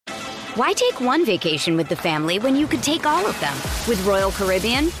Why take one vacation with the family when you could take all of them? With Royal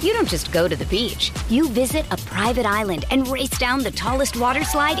Caribbean, you don't just go to the beach. You visit a private island and race down the tallest water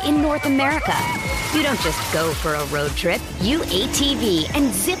slide in North America. You don't just go for a road trip. You ATV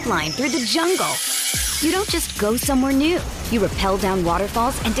and zip line through the jungle. You don't just go somewhere new. You rappel down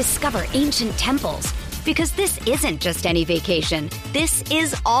waterfalls and discover ancient temples. Because this isn't just any vacation. This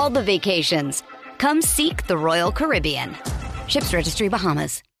is all the vacations. Come seek the Royal Caribbean. Ships Registry,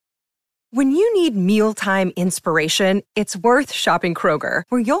 Bahamas. When you need mealtime inspiration, it's worth shopping Kroger,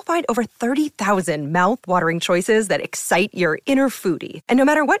 where you'll find over 30,000 mouth-watering choices that excite your inner foodie. And no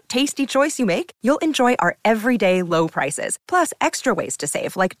matter what tasty choice you make, you'll enjoy our everyday low prices, plus extra ways to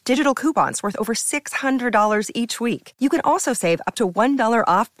save, like digital coupons worth over $600 each week. You can also save up to $1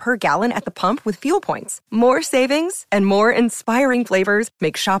 off per gallon at the pump with fuel points. More savings and more inspiring flavors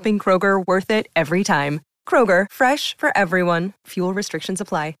make shopping Kroger worth it every time. Kroger, fresh for everyone. Fuel restrictions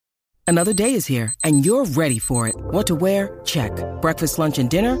apply. Another day is here, and you're ready for it. What to wear? Check. Breakfast, lunch, and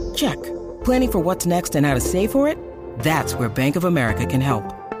dinner? Check. Planning for what's next and how to save for it? That's where Bank of America can help.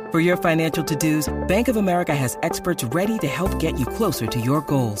 For your financial to-dos, Bank of America has experts ready to help get you closer to your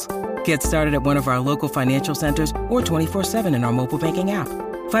goals. Get started at one of our local financial centers or 24/7 in our mobile banking app.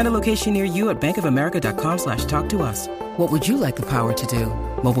 Find a location near you at bankofamerica.com/talktous. What would you like the power to do?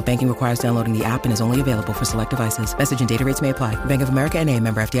 Mobile banking requires downloading the app and is only available for select devices. Message and data rates may apply. Bank of America N.A.,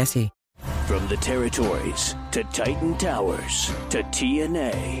 member FDIC. From the territories to Titan Towers to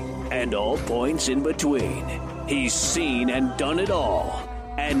TNA and all points in between, he's seen and done it all.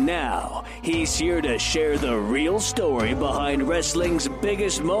 And now he's here to share the real story behind wrestling's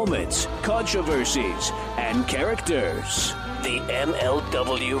biggest moments, controversies, and characters. The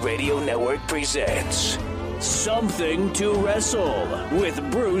MLW Radio Network presents Something to Wrestle with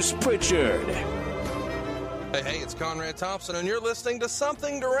Bruce Pritchard. Hey, it's Conrad Thompson, and you're listening to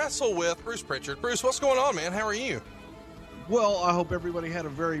Something to Wrestle with Bruce Pritchard. Bruce, what's going on, man? How are you? Well, I hope everybody had a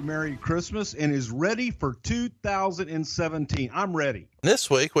very Merry Christmas and is ready for 2017. I'm ready. This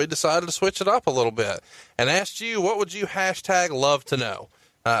week, we decided to switch it up a little bit and asked you, what would you hashtag love to know?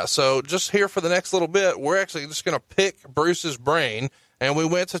 So just here for the next little bit, we're actually just going to pick Bruce's brain, and we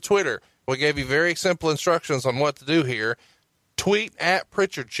went to Twitter. We gave you very simple instructions on what to do here. Tweet at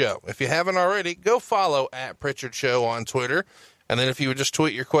Pritchard Show. If you haven't already, go follow at Pritchard Show on Twitter. And then if you would just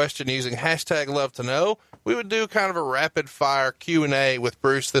tweet your question using hashtag love to know, we would do kind of a rapid fire Q&A with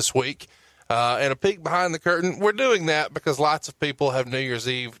Bruce this week. And a peek behind the curtain, we're doing that because lots of people have New Year's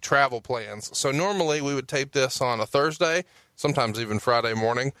Eve travel plans. So normally we would tape this on a Thursday, sometimes even Friday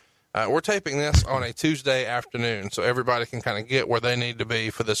morning. We're taping this on a Tuesday afternoon, so everybody can kind of get where they need to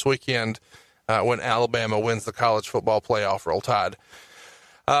be for this weekend when Alabama wins the college football playoff. Roll Tide.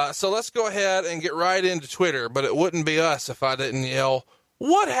 So let's go ahead and get right into Twitter, but it wouldn't be us if I didn't yell,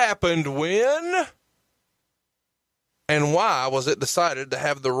 what happened when? And why was it decided to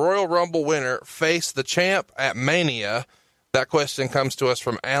have the Royal Rumble winner face the champ at Mania? That question comes to us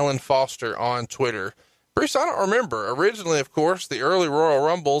from Alan Foster on Twitter. Bruce, I don't remember. Originally, of course, the early Royal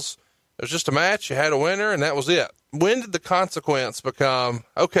Rumbles, it was just a match, you had a winner, and that was it. When did the consequence become,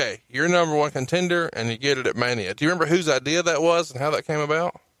 okay, you're number one contender, and you get it at Mania? Do you remember whose idea that was and how that came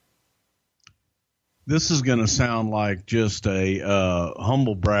about? This is going to sound like just a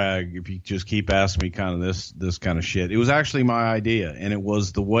humble brag if you just keep asking me kind of this kind of shit. It was actually my idea, and it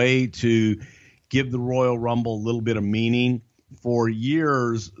was the way to give the Royal Rumble a little bit of meaning. For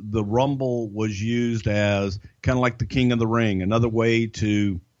years, the Rumble was used as kind of like the King of the Ring, another way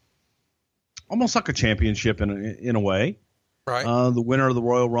to almost like a championship in a way. Right. The winner of the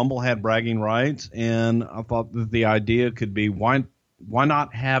Royal Rumble had bragging rights, and I thought that the idea could be why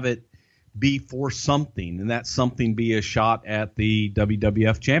not have it be for something, and that something be a shot at the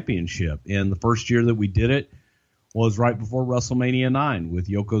WWF Championship. And the first year that we did it was right before WrestleMania 9 with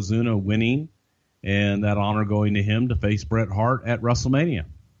Yokozuna winning, and that honor going to him to face Bret Hart at WrestleMania. It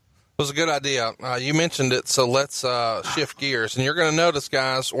was a good idea. You mentioned it, so let's shift gears. And you're going to notice,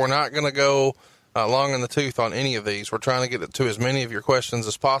 guys, we're not going to go long in the tooth on any of these. We're trying to get to as many of your questions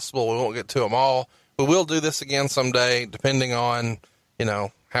as possible. We won't get to them all. We will do this again someday, depending on,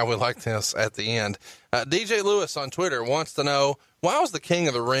 how we like this at the end. DJ Lewis on Twitter wants to know, why was the King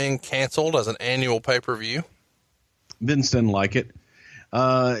of the Ring canceled as an annual pay-per-view? Vince didn't like it.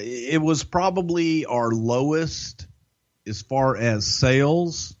 It was probably our lowest as far as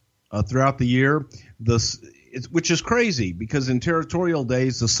sales throughout the year, which is crazy because in territorial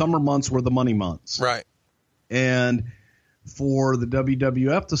days, the summer months were the money months. Right. And for the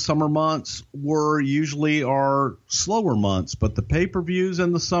WWF, the summer months were usually our slower months, but the pay-per-views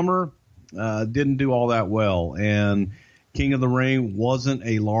in the summer didn't do all that well. And King of the Ring wasn't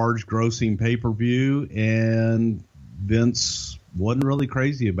a large grossing pay-per-view, and Vince wasn't really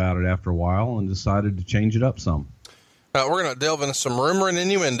crazy about it after a while and decided to change it up some. We're going to delve into some rumor and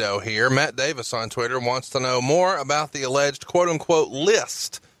innuendo here. Matt Davis on Twitter wants to know more about the alleged quote-unquote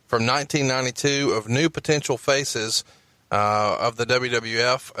list from 1992 of new potential faces of the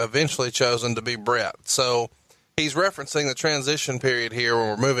WWF, eventually chosen to be Bret. So he's referencing the transition period here when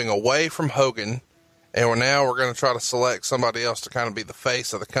we're moving away from Hogan, and we're going to try to select somebody else to kind of be the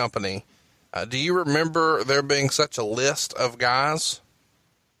face of the company. Do you remember there being such a list of guys?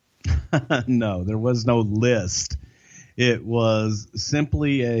 No, there was no list. It was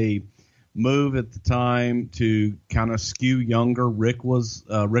simply a move at the time to kind of skew younger. Ric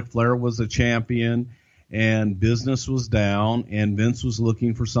Flair was a champion, and business was down, and Vince was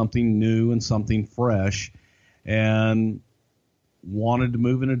looking for something new and something fresh, and wanted to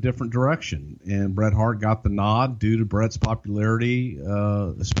move in a different direction. And Bret Hart got the nod due to Bret's popularity,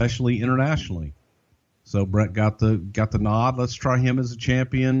 especially internationally. So Bret got the nod. Let's try him as a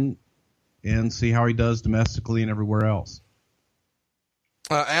champion and see how he does domestically and everywhere else.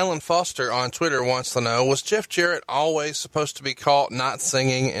 Alan Foster on Twitter wants to know, was Jeff Jarrett always supposed to be caught not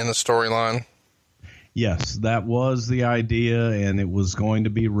singing in the storyline? Yes, that was the idea, and it was going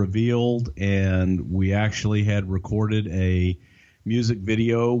to be revealed, and we actually had recorded a music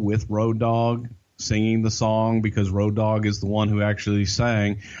video with Road Dogg singing the song, because Road Dogg is the one who actually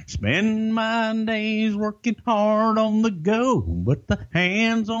sang, "Spend my days working hard on the go, but the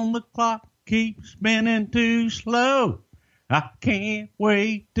hands on the clock keep spinning too slow. I can't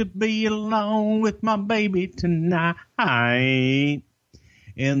wait to be alone with my baby tonight."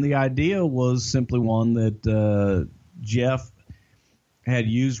 And the idea was simply one that Jeff had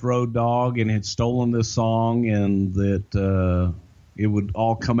used Road Dogg and had stolen this song, and that it would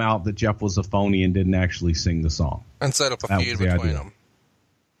all come out that Jeff was a phony and didn't actually sing the song. And set up a feud between them.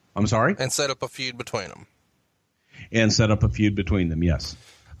 I'm sorry? And set up a feud between them. And set up a feud between them, yes.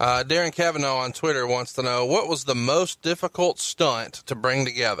 Darren Cavanaugh on Twitter wants to know, what was the most difficult stunt to bring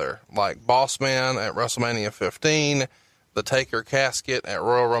together? Like Boss Man at WrestleMania 15, the Taker casket at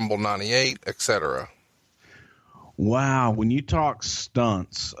Royal Rumble 98, etc. Wow. When you talk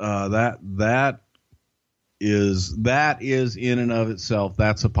stunts, that is in and of itself,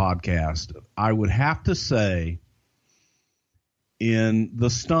 that's a podcast. I would have to say, in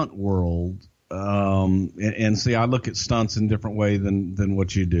the stunt world, and see, I look at stunts in a different way than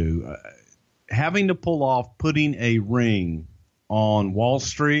what you do. Having to pull off putting a ring on Wall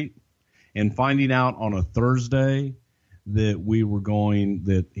Street and finding out on a Thursday that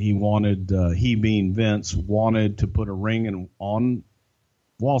he being Vince, wanted to put a ring on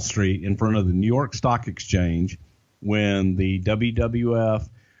Wall Street in front of the New York Stock Exchange when the WWF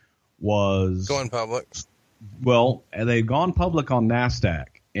was going public. Well, they'd gone public on NASDAQ,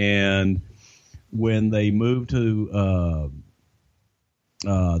 and when they moved to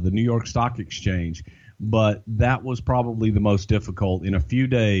the New York Stock Exchange, but that was probably the most difficult. In a few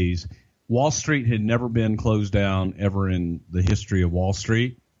days, Wall Street had never been closed down ever in the history of Wall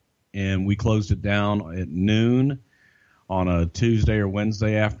Street, and we closed it down at noon on a Tuesday or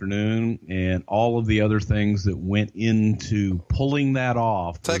Wednesday afternoon, and all of the other things that went into pulling that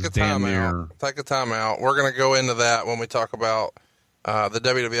off. Take a time out. We're going to go into that when we talk about the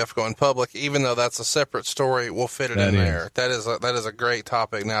WWF going public, even though that's a separate story. We'll fit it in there. That is a great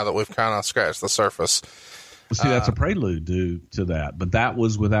topic now that we've kind of scratched the surface. See, that's a prelude to that, but that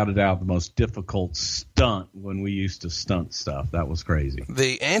was without a doubt the most difficult stunt when we used to stunt stuff. That was crazy.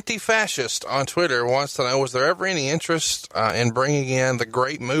 The anti-fascist on Twitter wants to know, was there ever any interest in bringing in the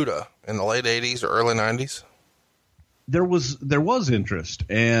Great Muta in the late 80s or early 90s? There was interest,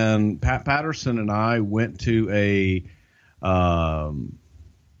 and Pat Patterson and I went to I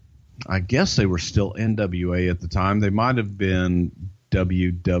guess they were still NWA at the time. They might have been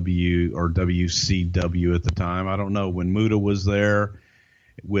WW or WCW at the time. I don't know. When Muta was there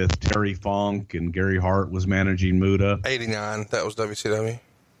with Terry Funk and Gary Hart was managing Muta. 89. That was WCW.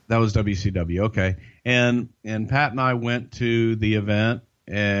 That was WCW. Okay. And Pat and I went to the event,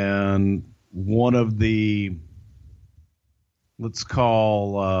 and one of the, let's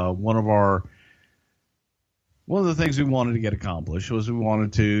call one of the things we wanted to get accomplished was we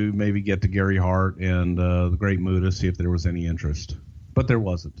wanted to maybe get to Gary Hart and the Great Muta, see if there was any interest. But there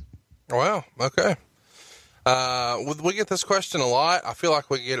wasn't. Wow. Okay. We get this question a lot. I feel like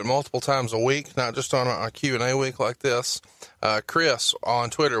we get it multiple times a week, not just on a Q&A week like this. Chris on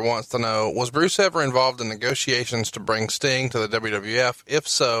Twitter wants to know, was Bruce ever involved in negotiations to bring Sting to the WWF? If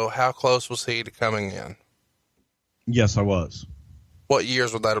so, how close was he to coming in? Yes, I was. What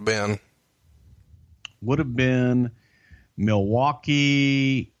years would that have been? Would have been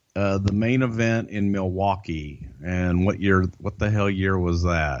Milwaukee, the main event in Milwaukee. And what the hell year was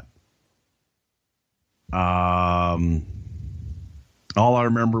that? All I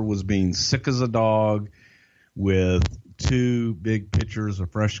remember was being sick as a dog with 2 big pitchers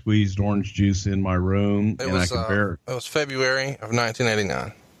of fresh squeezed orange juice in my room. It was February of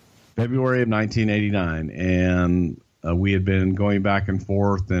 1989. February of 1989. And we had been going back and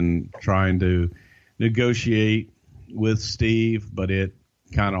forth and trying to negotiate with Steve, but it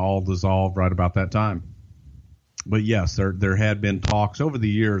kind of all dissolved right about that time. But yes, there had been talks over the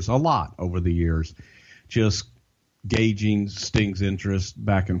years, a lot over the years, just gauging Sting's interest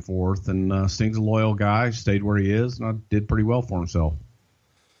back and forth. And Sting's a loyal guy, stayed where he is, and did pretty well for himself.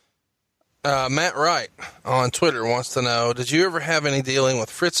 Matt Wright on Twitter wants to know, did you ever have any dealing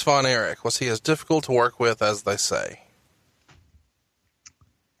with Fritz von Erich? Was he as difficult to work with as they say?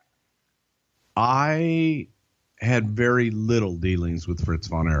 I had very little dealings with Fritz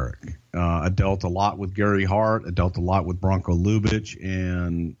von Erich. I dealt a lot with Gary Hart. I dealt a lot with Bronco Lubitsch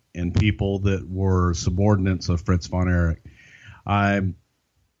and people that were subordinates of Fritz von Erich. I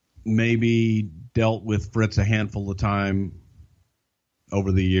maybe dealt with Fritz a handful of time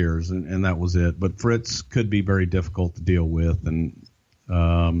over the years, and that was it. But Fritz could be very difficult to deal with, and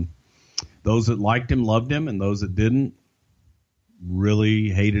those that liked him loved him, and those that didn't really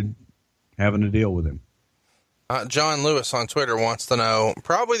hated having to deal with him. John Lewis on Twitter wants to know,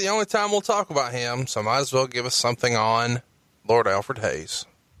 probably the only time we'll talk about him, so might as well give us something on Lord Alfred Hayes.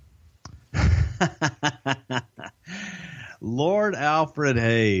 Lord Alfred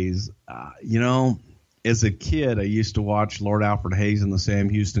Hayes, as a kid, I used to watch Lord Alfred Hayes in the Sam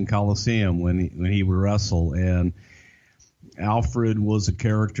Houston Coliseum when he would wrestle, and Alfred was a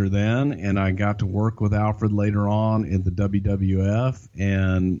character then, and I got to work with Alfred later on in the WWF,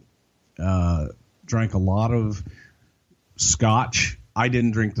 and drank a lot of scotch. I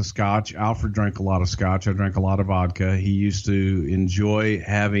didn't drink the scotch. Alfred drank a lot of scotch. I drank a lot of vodka. He used to enjoy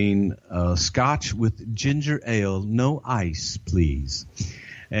having scotch with ginger ale, no ice, please.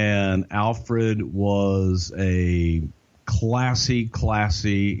 And Alfred was a classy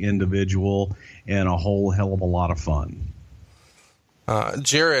individual and a whole hell of a lot of fun.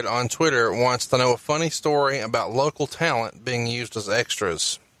 Jared on Twitter wants to know a funny story about local talent being used as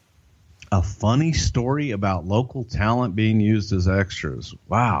extras. A funny story about local talent being used as extras.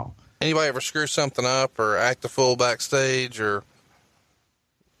 Wow. Anybody ever screw something up or act a fool backstage or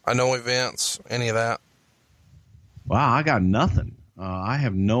I know events, any of that? Wow, I got nothing. I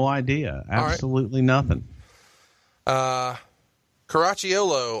have no idea. Absolutely nothing. Caracciolo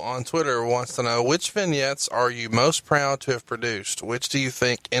on Twitter wants to know, which vignettes are you most proud to have produced? Which do you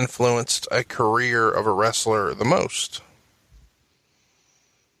think influenced a career of a wrestler the most?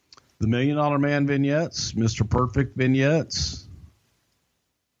 The $1 Million Man vignettes, Mr. Perfect vignettes.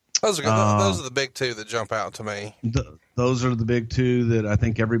 Those are the big two that jump out to me. Those are the big two that I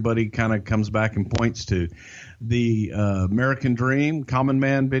think everybody kind of comes back and points to. The American Dream, Common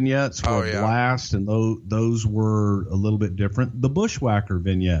Man vignettes were a blast, and those were a little bit different. The Bushwhacker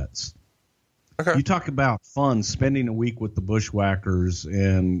vignettes. Okay. You talk about fun, spending a week with the Bushwhackers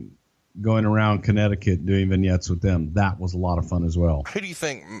and going around Connecticut doing vignettes with them. That was a lot of fun as well. Who do you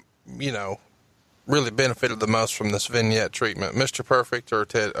think, really benefited the most from this vignette treatment, Mr. Perfect or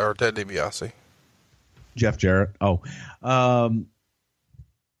Ted DiBiase? Jeff Jarrett. Both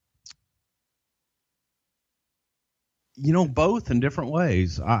in different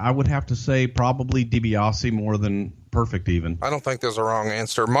ways. I would have to say probably DiBiase more than Perfect even. I don't think there's a wrong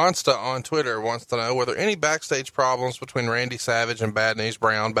answer. Monsta on Twitter wants to know, were there any backstage problems between Randy Savage and Bad News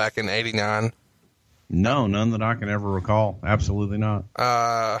Brown back in 89? No, none that I can ever recall. Absolutely not.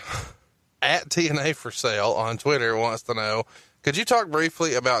 At TNA for Sale on Twitter wants to know, could you talk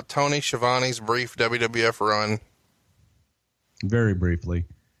briefly about Tony Schiavone's brief WWF run? Very briefly.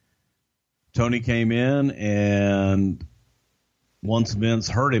 Tony came in, and once Vince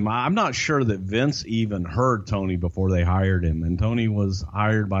heard him, I'm not sure that Vince even heard Tony before they hired him. And Tony was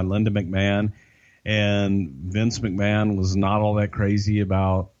hired by Linda McMahon, and Vince McMahon was not all that crazy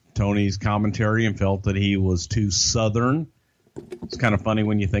about Tony's commentary and felt that he was too Southern. It's kind of funny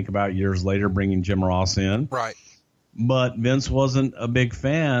when you think about years later bringing Jim Ross in. Right. But Vince wasn't a big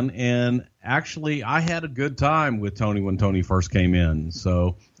fan, and actually I had a good time with Tony when Tony first came in.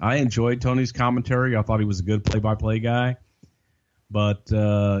 So I enjoyed Tony's commentary. I thought he was a good play-by-play guy, but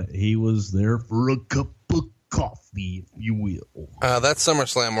he was there for a cup of coffee, if you will. That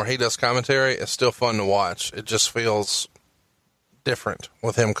SummerSlam where he does commentary is still fun to watch. It just feels different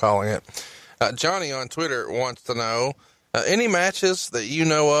with him calling it. Johnny on Twitter wants to know, Any matches that you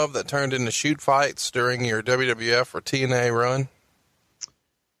know of that turned into shoot fights during your WWF or TNA run?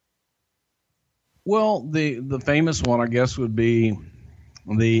 Well, the famous one, I guess, would be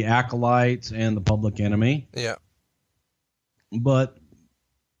the Acolytes and the Public Enemy. Yeah. But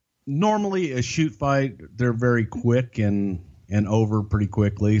normally a shoot fight, they're very quick and over pretty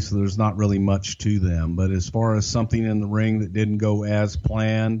quickly, so there's not really much to them. But as far as something in the ring that didn't go as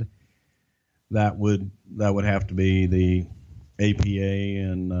planned, that would have to be the APA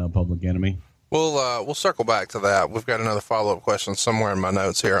and Public Enemy. We'll circle back to that. We've got another follow-up question somewhere in my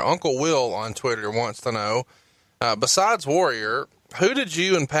notes here. Uncle Will on Twitter wants to know, besides Warrior, who did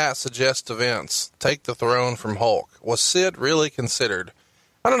you and Pat suggest to Vince take the throne from Hulk? Was Sid really considered?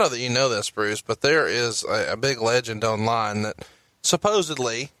 I don't know that you know this, Bruce, but there is a big legend online that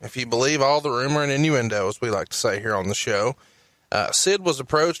supposedly, if you believe all the rumor and innuendo, as we like to say here on the show, Sid was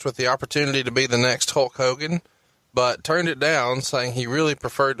approached with the opportunity to be the next Hulk Hogan, but turned it down, saying he really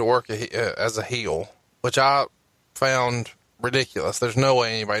preferred to work as a heel, which I found ridiculous. There's no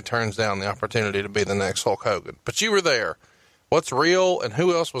way anybody turns down the opportunity to be the next Hulk Hogan. But you were there. What's real, and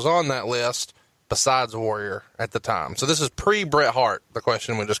who else was on that list besides Warrior at the time? So this is pre-Bret Hart, the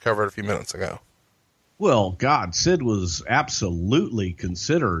question we just covered a few minutes ago. Well, God, Sid was absolutely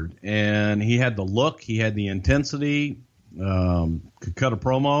considered, and he had the look, he had the intensity, could cut a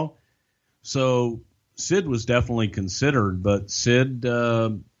promo. So Sid was definitely considered, but Sid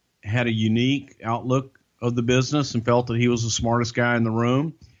had a unique outlook of the business and felt that he was the smartest guy in the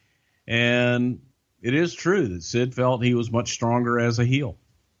room. And it is true that Sid felt he was much stronger as a heel.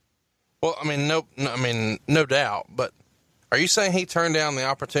 Well, no doubt, but are you saying he turned down the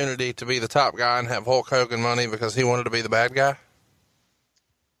opportunity to be the top guy and have Hulk Hogan money because he wanted to be the bad guy?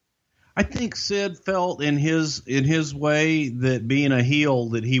 I think Sid felt in his way that being a heel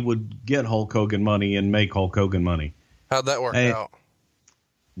that he would get Hulk Hogan money and make Hulk Hogan money. How'd that work out?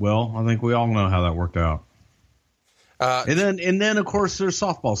 Well, I think we all know how that worked out. And then of course there's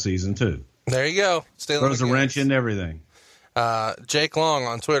softball season too. There you go. Throws a wrench into everything. Jake Long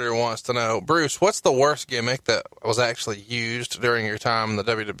on Twitter wants to know, Bruce, what's the worst gimmick that was actually used during your time in the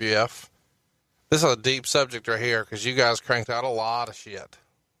WWF? This is a deep subject right here because you guys cranked out a lot of shit.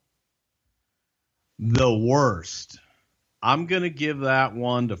 The worst. I'm going to give that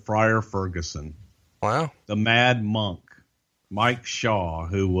one to Friar Ferguson. Wow. The Mad Monk. Mike Shaw,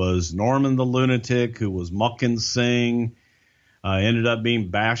 who was Norman the Lunatic, who was Muckin Singh, ended up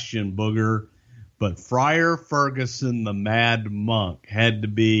being Bastion Booger. But Friar Ferguson, the Mad Monk, had to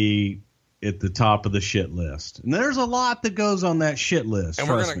be at the top of the shit list. And there's a lot that goes on that shit list.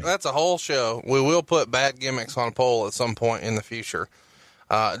 And that's a whole show. We will put bad gimmicks on a poll at some point in the future.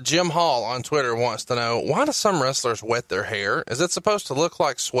 Jim Hall on Twitter wants to know, why do some wrestlers wet their hair? Is it supposed to look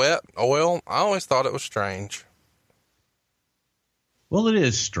like sweat, oil? I always thought it was strange. Well, it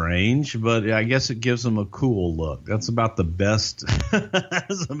is strange, but I guess it gives them a cool look. That's about the best.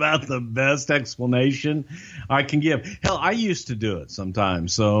 That's about the best explanation I can give. Hell, I used to do it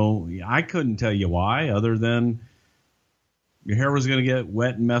sometimes, so I couldn't tell you why, other than your hair was going to get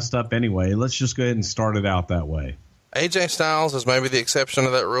wet and messed up anyway. Let's just go ahead and start it out that way. AJ Styles is maybe the exception to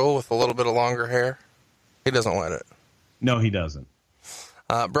that rule with a little bit of longer hair. He doesn't wet it. No, he doesn't.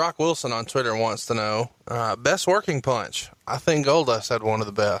 Brock Wilson on Twitter wants to know, best working punch. I think Goldust had one of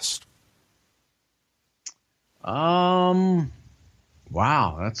the best. Wow,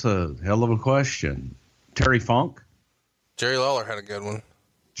 that's a hell of a question. Terry Funk? Jerry Lawler had a good one.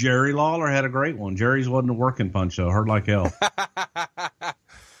 Jerry Lawler had a great one. Jerry's wasn't a working punch, though. Hurt like hell.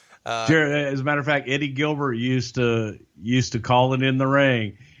 Jerry, as a matter of fact, Eddie Gilbert used to call it in the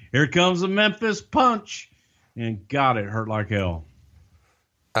ring. Here comes the Memphis Punch. And God, it hurt like hell.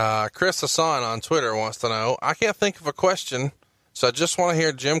 Chris Hassan on Twitter wants to know, I can't think of a question, so I just want to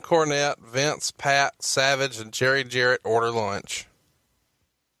hear Jim Cornette, Vince, Pat, Savage, and Jerry Jarrett order lunch.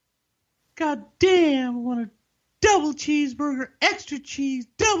 God damn, I want a double cheeseburger, extra cheese,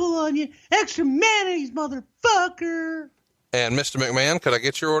 double onion, extra mayonnaise, motherfucker. And Mr. McMahon, could I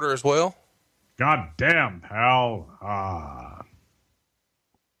get your order as well? God damn, pal.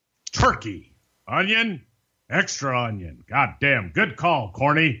 Turkey, onion, extra onion. God damn. Good call,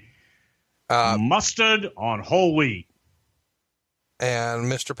 Corny. Mustard on whole wheat. And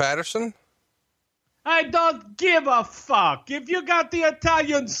Mr. Patterson? I don't give a fuck. If you got the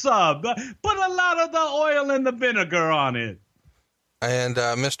Italian sub, put a lot of the oil and the vinegar on it. And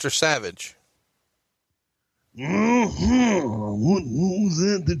Mr. Savage? What was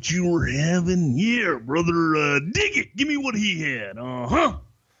that you were having? Yeah, brother. Dig it. Give me what he had.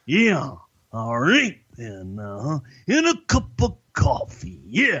 Yeah. All right. And a cup of coffee.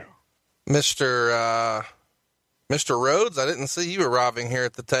 Yeah. Mr. Mr. Rhodes, I didn't see you arriving here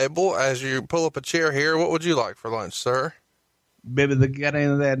at the table. As you pull up a chair here, what would you like for lunch, sir? Baby, they got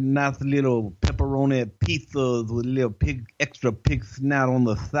in that nice little pepperoni pizza with a little extra pig snout on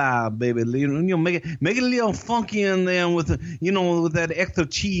the side, baby. Make it a little funky in there with with that extra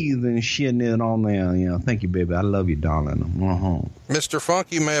cheese and shit in it on there. Thank you, baby. I love you, darling. Mr. Funk,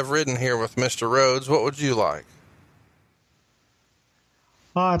 you may have ridden here with Mr. Rhodes. What would you like?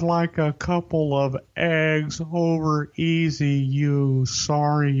 I'd like a couple of eggs over easy, you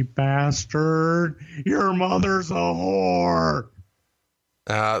sorry bastard. Your mother's a whore.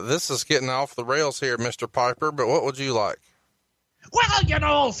 This is getting off the rails here, Mr. Piper, but what would you like?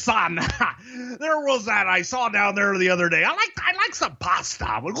 Well, son, there was that I saw down there the other day. I like some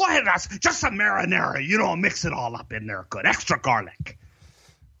pasta. Well, go ahead and ask just some marinara, mix it all up in there good. Extra garlic.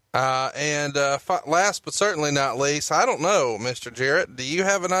 And last but certainly not least, I don't know, Mr. Jarrett, do you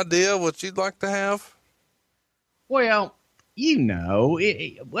have an idea what you'd like to have? Well, you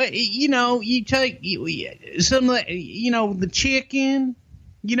take some of the chicken,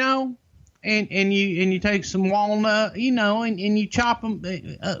 and you take some walnut, and you chop them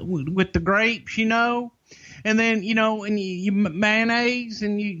with the grapes, and then, and you mayonnaise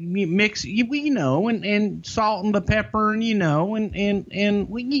and you mix, and salt and the pepper and,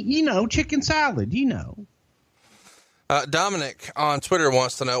 chicken salad, Dominic on Twitter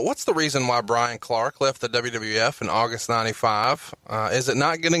wants to know, what's the reason why Brian Clark left the WWF in August 95? Is it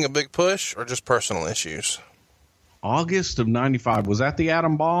not getting a big push or just personal issues? August of 95. Was that the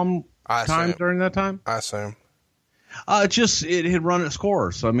Atom Bomb time during that time? I assume. It had run its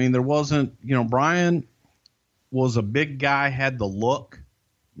course. I mean, there wasn't, Brian was a big guy, had the look.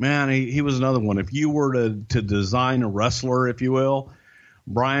 Man, he was another one. If you were to design a wrestler, if you will,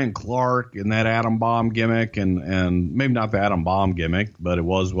 Brian Clark and that Atom Bomb gimmick, and maybe not the Atom Bomb gimmick, but it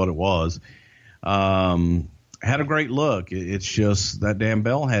was what it was, had a great look. It's just that damn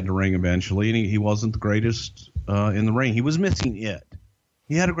bell had to ring eventually, and he wasn't the greatest in the ring. He was missing it.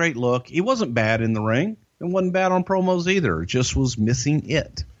 He had a great look. He wasn't bad in the ring. It wasn't bad on promos either. It just was missing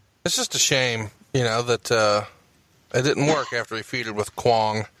it. It's just a shame, that it didn't work after he feuded with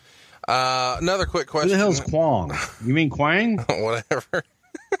Kwong. Another quick question. Who the hell's Kwong? You mean Kwang? Whatever.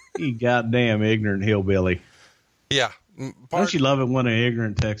 You goddamn ignorant hillbilly. Yeah. Don't you love it when an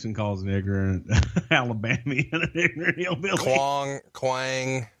ignorant Texan calls an ignorant Alabamian an ignorant hillbilly?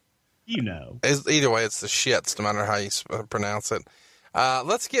 Kwang. Either way, it's the shits, no matter how you pronounce it.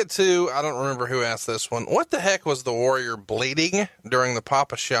 Let's get to, I don't remember who asked this one. What the heck was the Warrior bleeding during the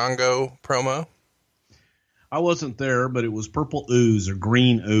Papa Shango promo? I wasn't there, but it was purple ooze or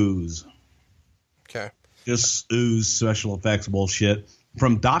green ooze. Okay. Just ooze special effects bullshit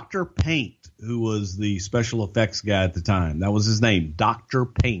from Dr. Paint, who was the special effects guy at the time. That was his name, Dr.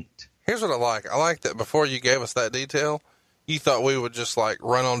 Paint. Here's what I like. I like that before you gave us that detail, you thought we would just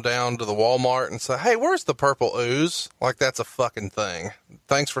run on down to the Walmart and say, hey, where's the purple ooze? Like that's a fucking thing.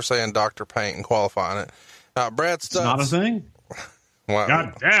 Thanks for saying Dr. Paint and qualifying it. Brad Stutz. It's not a thing? Wow.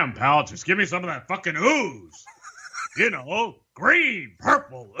 God damn, pal, just give me some of that fucking ooze. Green,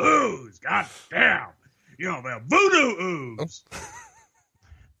 purple ooze. God damn. The voodoo ooze.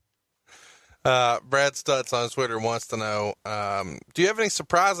 Brad Stutz on Twitter wants to know, do you have any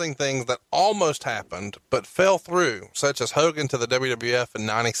surprising things that almost happened but fell through, such as Hogan to the WWF in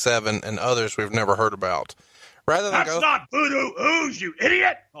 97 and others we've never heard about? That's not voodoo ooze, you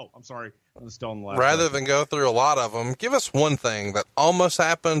idiot. Oh, I'm sorry. I was still on the last Rather than go through a lot of them, give us one thing that almost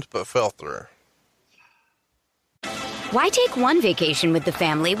happened but fell through. Why take one vacation with the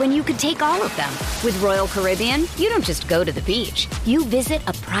family when you could take all of them? With Royal Caribbean, you don't just go to the beach. You visit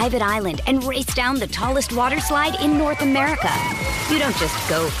a private island and race down the tallest water slide in North America. You don't just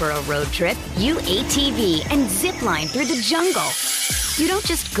go for a road trip. You ATV and zip line through the jungle. You don't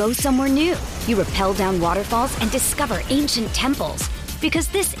just go somewhere new. You rappel down waterfalls and discover ancient temples. Because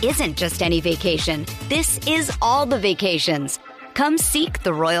this isn't just any vacation. This is all the vacations. Come seek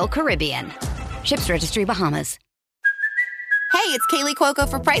the Royal Caribbean. Ships Registry, Bahamas. Hey, it's Kaylee Cuoco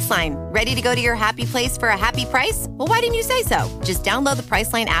for Priceline. Ready to go to your happy place for a happy price? Well, why didn't you say so? Just download the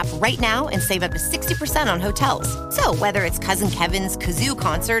Priceline app right now and save up to 60% on hotels. So whether it's Cousin Kevin's Kazoo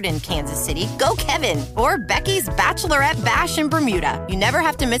Concert in Kansas City, go Kevin, or Becky's Bachelorette Bash in Bermuda, you never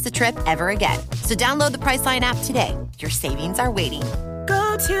have to miss a trip ever again. So download the Priceline app today. Your savings are waiting.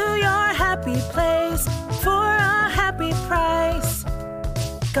 Go to your happy place for a happy price.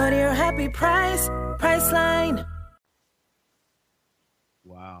 Go to your happy price, Priceline.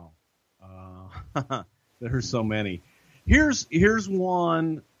 Wow. There's so many. Here's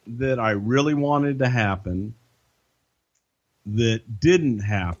one that I really wanted to happen that didn't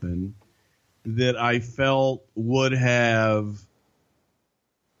happen. that I felt would have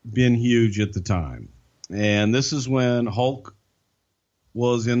been huge at the time. And this is when Hulk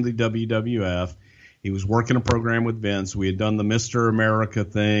was in the WWF. He was working a program with Vince. We had done the Mr. America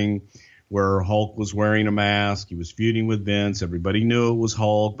thing where Hulk was wearing a mask. He was feuding with Vince. Everybody knew it was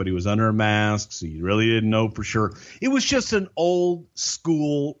Hulk, but he was under a mask, so you really didn't know for sure. It was just an old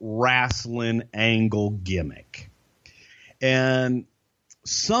school wrestling angle gimmick. And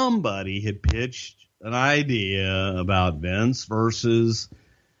somebody had pitched an idea about Vince versus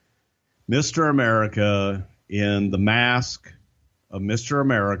Mr. America in the mask of Mr.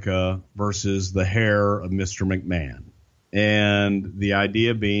 America versus the hair of Mr. McMahon. And the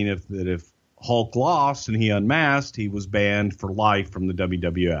idea being if Hulk lost and he unmasked, he was banned for life from the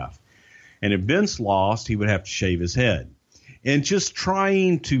WWF. And if Vince lost, he would have to shave his head. And just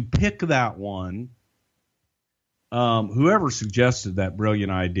trying to pick that one, whoever suggested that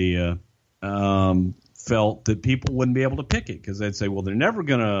brilliant idea felt that people wouldn't be able to pick it because they'd say, well, they're never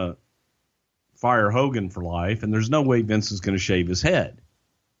going to fire Hogan for life, and there's no way Vince is going to shave his head.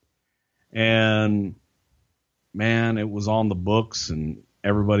 And man, it was on the books and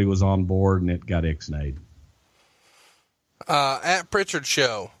everybody was on board and it got ixnayed. At Pritchard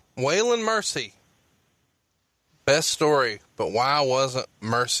Show, Waylon Mercy. Best story, but why wasn't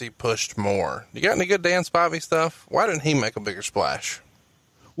Mercy pushed more? You got any good Dan Spivey stuff? Why didn't he make a bigger splash?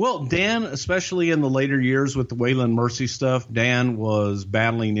 Well, Dan, especially in the later years with the Waylon Mercy stuff, Dan was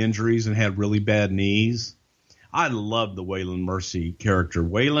battling injuries and had really bad knees. I loved the Waylon Mercy character.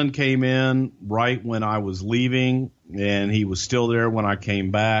 Waylon came in right when I was leaving, and he was still there when I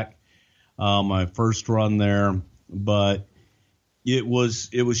came back, my first run there. But it was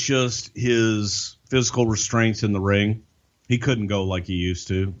just his physical restraints in the ring. He couldn't go like he used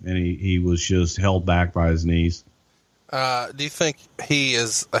to, and he was just held back by his knees. Do you think he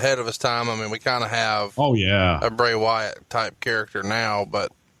is ahead of his time? I mean, we kind of have a Bray Wyatt type character now,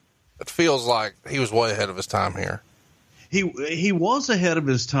 but it feels like he was way ahead of his time here. He was ahead of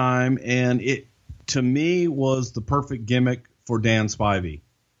his time, and it, to me, was the perfect gimmick for Dan Spivey.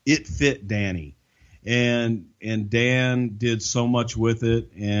 It fit Danny, and Dan did so much with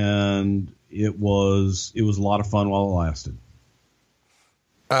it, and it was a lot of fun while it lasted.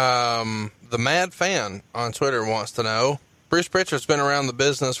 The Mad Fan on Twitter wants to know, Bruce Pritchard's been around the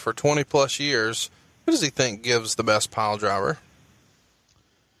business for 20 plus years. Who does he think gives the best pile driver?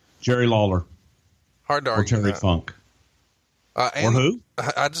 Jerry Lawler. Hard to argue. Or Terry Funk. Or who?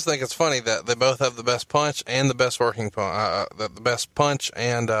 I just think it's funny that they both have the best punch and the best working the best punch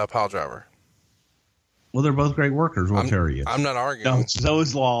and pile driver. Well, they're both great workers, we'll tell you. I'm not arguing. No, so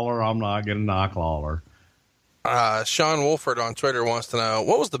is Lawler. I'm not going to knock Lawler. Sean Wolford on Twitter wants to know,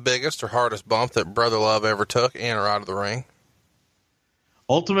 what was the biggest or hardest bump that Brother Love ever took in or out of the ring?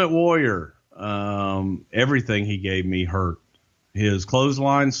 Ultimate Warrior. Everything he gave me hurt. His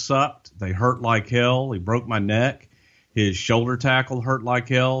clotheslines sucked. They hurt like hell. He broke my neck. His shoulder tackle hurt like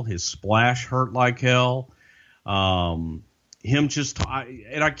hell. His splash hurt like hell. And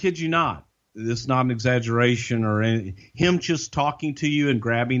I kid you not, this is not an exaggeration or anything. Him just talking to you and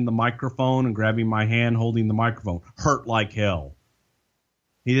grabbing the microphone and grabbing my hand holding the microphone hurt like hell.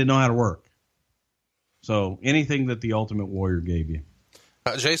 He didn't know how to work. So anything that the Ultimate Warrior gave you.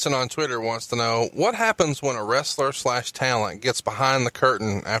 Jason on Twitter wants to know, what happens when a wrestler / talent gets behind the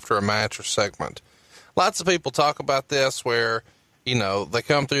curtain after a match or segment? Lots of people talk about this where, they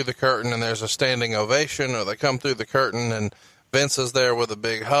come through the curtain and there's a standing ovation, or they come through the curtain and Vince is there with a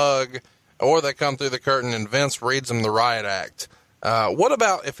big hug, or they come through the curtain and Vince reads them the riot act. What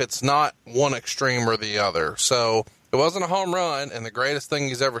about if it's not one extreme or the other? So it wasn't a home run and the greatest thing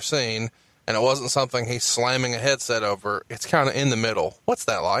he's ever seen, and it wasn't something he's slamming a headset over. It's kind of in the middle. What's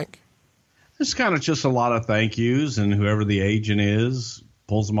that like? It's kind of just a lot of thank yous, and whoever the agent is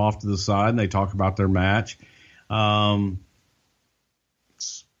pulls them off to the side and they talk about their match.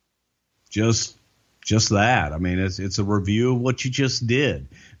 It's just that. I mean, it's a review of what you just did.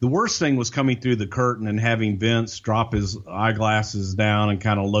 The worst thing was coming through the curtain and having Vince drop his eyeglasses down and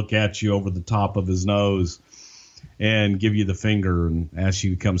kind of look at you over the top of his nose and give you the finger and ask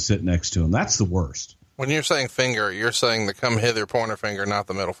you to come sit next to him. That's the worst. When you're saying finger, you're saying the come hither pointer finger, not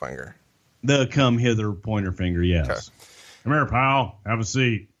the middle finger. The come hither pointer finger, yes. Okay. Come here, pal. Have a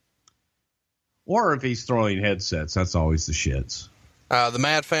seat. Or if he's throwing headsets, that's always the shits. The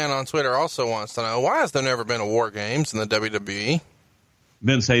Mad Fan on Twitter also wants to know, why has there never been a War Games in the WWE?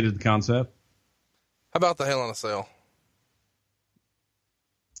 Vince hated the concept. How about the Hell in a Cell?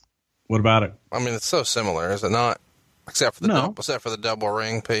 What about it? I mean, it's so similar, is it not? Except for the double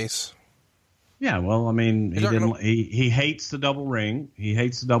ring piece. Yeah, well, I mean, he hates the double ring. He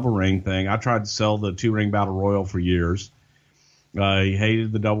hates the double ring thing. I tried to sell the 2-ring battle royal for years. He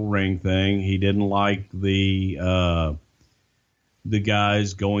hated the double ring thing. He didn't like the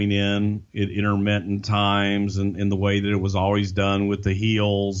guys going in at intermittent times and in the way that it was always done with the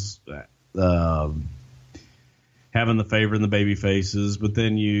heels, having the favor in the baby faces. But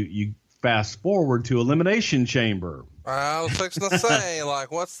then you fast forward to Elimination Chamber. I was fixing to say,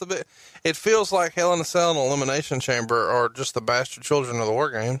 like, what's the big? It feels like Hell in a Cell and Elimination Chamber are just the bastard children of the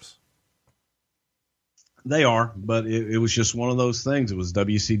War Games. They are, but it was just one of those things. It was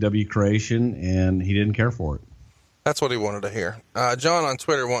WCW creation, and he didn't care for it. That's what he wanted to hear. John on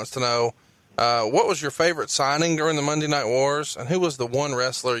Twitter wants to know, what was your favorite signing during the Monday Night Wars, and who was the one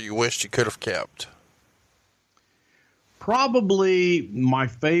wrestler you wished you could have kept? Probably my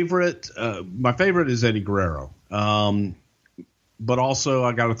favorite. My favorite is Eddie Guerrero. But also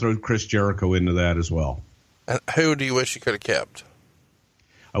I got to throw Chris Jericho into that as well. And who do you wish you could have kept?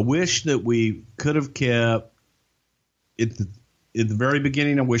 I wish that we could have kept at the very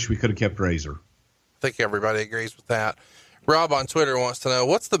beginning. I wish we could have kept Razor. I think everybody agrees with that. Rob on Twitter wants to know,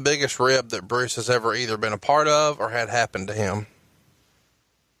 what's the biggest rib that Bruce has ever either been a part of or had happen to him?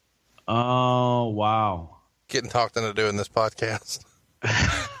 Oh, wow. Getting talked into doing this podcast.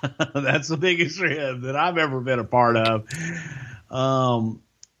 That's the biggest rib that I've ever been a part of.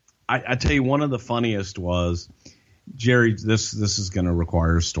 I tell you, one of the funniest was Jerry. This is going to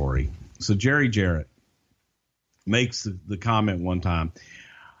require a story. So Jerry Jarrett makes the comment one time,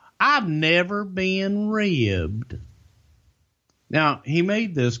 "I've never been ribbed." Now, he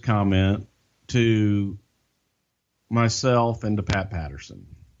made this comment to myself and to Pat Patterson.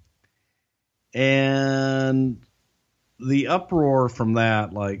 And the uproar from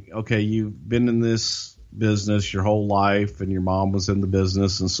that, like, okay, you've been in this business your whole life and your mom was in the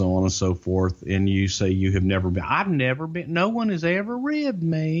business and so on and so forth, and you say you have never been. I've never been. No one has ever ribbed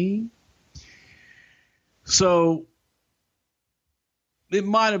me. So it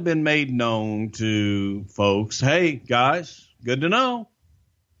might have been made known to folks, hey, guys, good to know.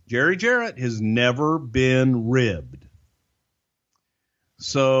 Jerry Jarrett has never been ribbed.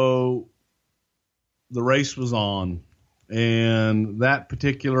 So the race was on, and that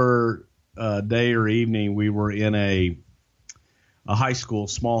particular day or evening, we were in a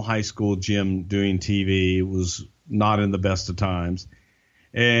small high school gym doing TV. It was not in the best of times.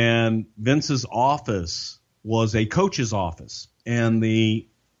 And Vince's office was a coach's office, and the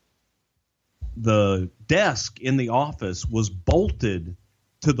desk in the office was bolted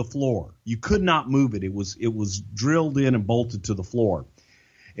to the floor. You could not move it. It was drilled in and bolted to the floor.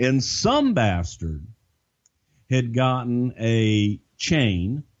 And some bastard had gotten a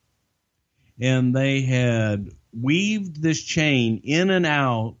chain, and they had weaved this chain in and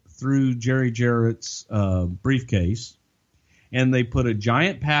out through Jerry Jarrett's briefcase, and they put a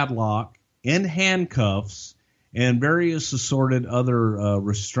giant padlock and handcuffs and various assorted other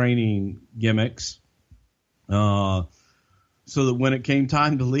restraining gimmicks, so that when it came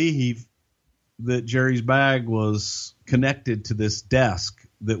time to leave, that Jerry's bag was connected to this desk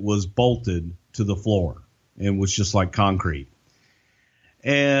that was bolted to the floor and was just like concrete.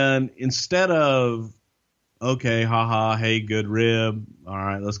 And instead of, okay, haha, hey, good rib, all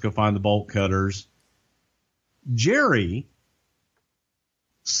right, let's go find the bolt cutters, Jerry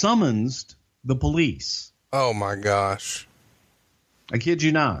summons the police. Oh, my gosh. I kid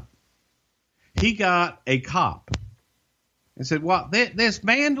you not. He got a cop and said, well, there's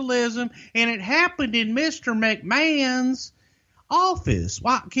vandalism, and it happened in Mr. McMahon's office.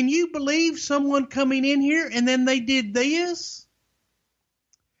 Why, can you believe someone coming in here and then they did this?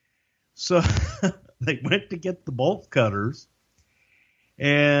 So they went to get the bolt cutters,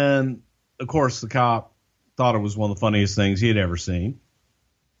 and of course the cop thought it was one of the funniest things he had ever seen.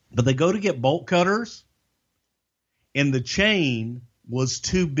 But they go to get bolt cutters, and the chain was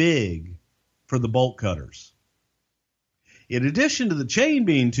too big for the bolt cutters. In addition to the chain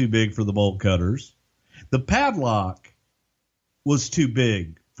being too big for the bolt cutters, the padlock was too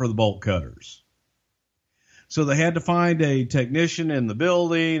big for the bolt cutters. So they had to find a technician in the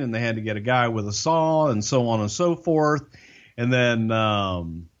building, and they had to get a guy with a saw and so on and so forth. And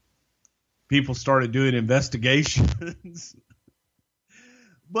then people started doing investigations.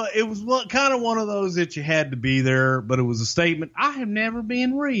 But it was kind of one of those that you had to be there, but it was a statement, I have never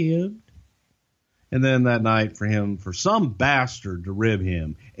been ribbed. And then that night for some bastard to rib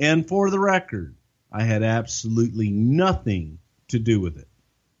him. And for the record, I had absolutely nothing to do with it.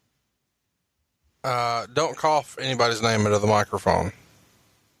 Don't cough anybody's name into the microphone.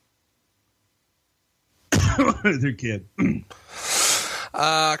 Their kid.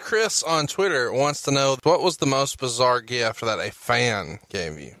 Chris on Twitter wants to know, what was the most bizarre gift that a fan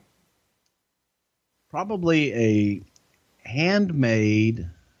gave you? Probably a handmade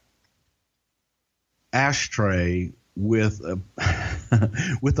ashtray with a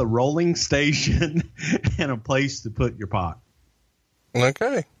with a rolling station and a place to put your pot.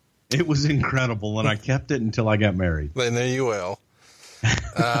 Okay. It was incredible, and I kept it until I got married. They knew you well.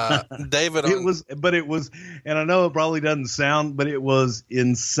 David, it was, and I know it probably doesn't sound, but it was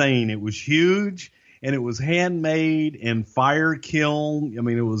insane. It was huge, and it was handmade and fire kiln. I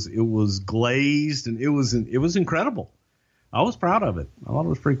mean, it was glazed, and it was incredible. I was proud of it. I thought it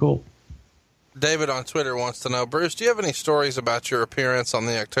was pretty cool. David on Twitter wants to know, Bruce, do you have any stories about your appearance on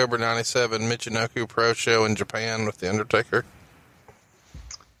the October 97 Michinoku Pro Show in Japan with The Undertaker?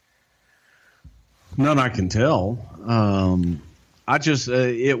 None I can tell. I just,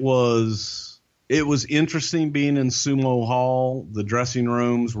 it was interesting being in Sumo Hall. The dressing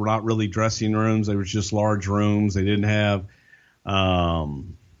rooms were not really dressing rooms. They were just large rooms. They didn't have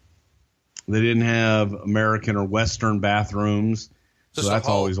American or Western bathrooms. So that's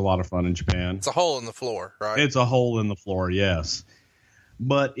always a lot of fun in Japan. It's a hole in the floor, right? It's a hole in the floor, yes.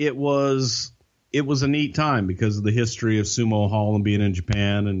 But it was a neat time because of the history of Sumo Hall and being in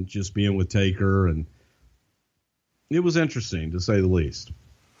Japan and just being with Taker, and it was interesting to say the least.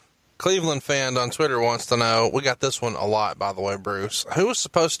 Cleveland fan on Twitter wants to know, we got this one a lot, by the way, Bruce. Who was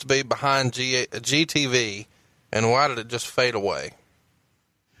supposed to be behind GTV, and why did it just fade away?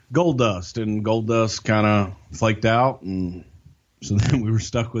 Goldust, and Goldust kind of flaked out, and so then we were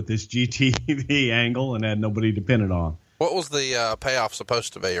stuck with this GTV angle and had nobody to pin it on. What was the payoff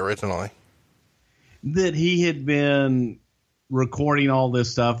supposed to be originally? That he had been recording all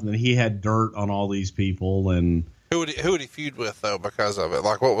this stuff, and that he had dirt on all these people. And who would he feud with though because of it?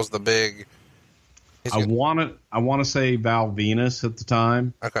 Like, what was the big? I want to say Val Venus at the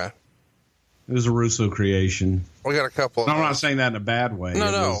time. Okay, it was a Russo creation. We got a couple. I'm not saying that in a bad way.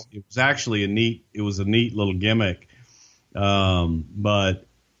 No. It was actually a neat little gimmick. But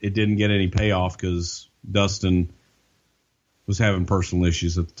it didn't get any payoff because Dustin was having personal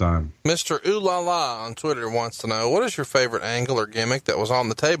issues at the time. Mr. Ooh La La on Twitter wants to know, what is your favorite angle or gimmick that was on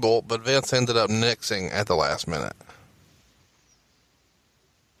the table, but Vince ended up nixing at the last minute?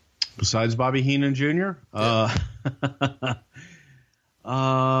 Besides Bobby Heenan Jr.? Yeah.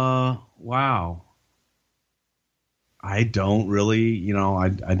 Wow. I don't really,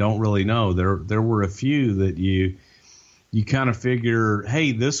 I don't really know. There were a few that you kind of figure,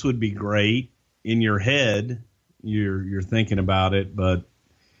 hey, this would be great in your head. You're thinking about it, but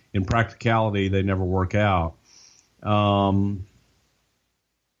in practicality, they never work out. I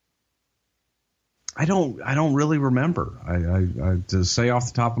don't really remember. I to say off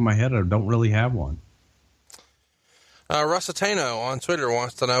the top of my head, I don't really have one. Russatano on Twitter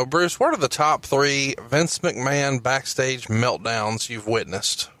wants to know, Bruce, what are the top 3 Vince McMahon backstage meltdowns you've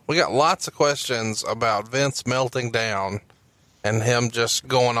witnessed? We got lots of questions about Vince melting down and him just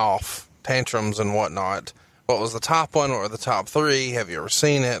going off tantrums and whatnot. What was the top one? What were the top 3? Have you ever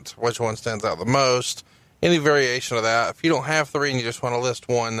seen it? Which one stands out the most? Any variation of that? If you don't have 3 and you just want to list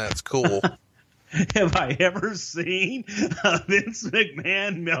one, that's cool. Have I ever seen a Vince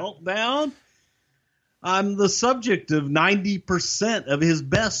McMahon meltdown? I'm the subject of 90% of his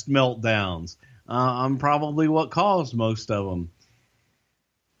best meltdowns. I'm probably what caused most of them.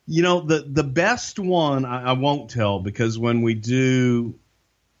 The best one I won't tell, because when we do,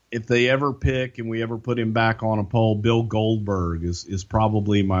 if they ever pick and we ever put him back on a poll, Bill Goldberg is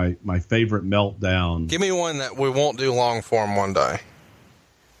probably my favorite meltdown. Give me one that we won't do long form one day.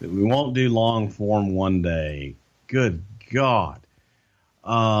 We won't do long form one day. Good God.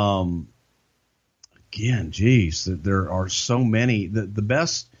 Again, geez, there are so many. The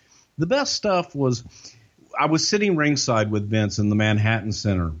best stuff was, I was sitting ringside with Vince in the Manhattan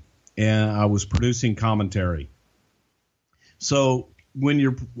Center, and I was producing commentary. So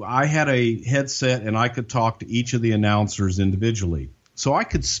I had a headset and I could talk to each of the announcers individually. So I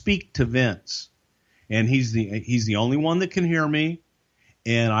could speak to Vince, and he's the only one that can hear me,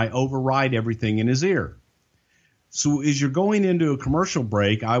 and I override everything in his ear. So as you're going into a commercial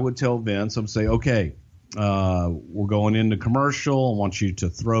break, I would tell Vince, I would say, okay, we're going into commercial. I want you to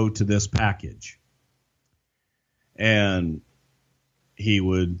throw to this package. And he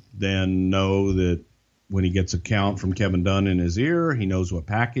would then know that when he gets a count from Kevin Dunn in his ear, he knows what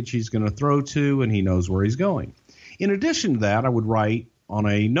package he's going to throw to, and he knows where he's going. In addition to that, I would write on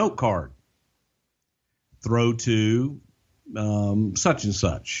a note card, throw to such and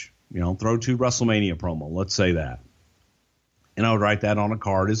such, throw to WrestleMania promo. Let's say that. And I would write that on a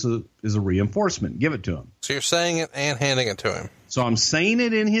card as a reinforcement, give it to him. So you're saying it and handing it to him. So I'm saying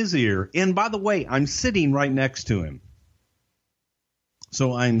it in his ear. And by the way, I'm sitting right next to him.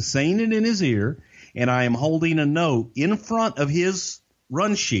 So I'm saying it in his ear, and I am holding a note in front of his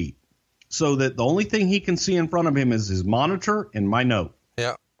run sheet so that the only thing he can see in front of him is his monitor and my note.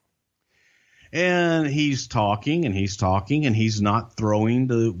 Yeah. And he's talking, and he's not throwing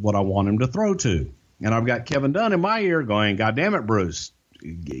to what I want him to throw to. And I've got Kevin Dunn in my ear going, God damn it, Bruce,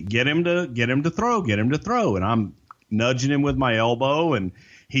 get him to throw. And I'm nudging him with my elbow, and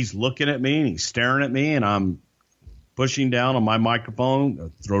he's looking at me and he's staring at me, and I'm pushing down on my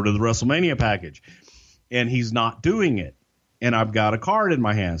microphone, throw to the WrestleMania package. And he's not doing it. And I've got a card in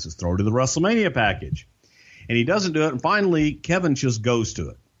my hand that says throw to the WrestleMania package. And he doesn't do it. And finally, Kevin just goes to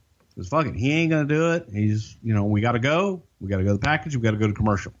it. Because fuck it, he ain't going to do it. He's, we got to go. We got to go to the package. We got to go to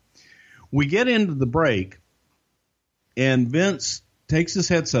commercial. We get into the break, and Vince takes his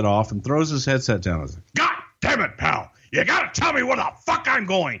headset off and throws his headset down. I was like, God damn it, pal. You got to tell me where the fuck I'm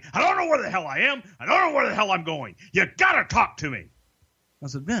going. I don't know where the hell I am. I don't know where the hell I'm going. You got to talk to me. I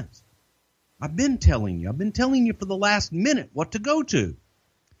said, Vince, I've been telling you for the last minute what to go to.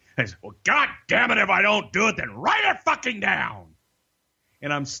 I said, well, God damn it, if I don't do it, then write it fucking down.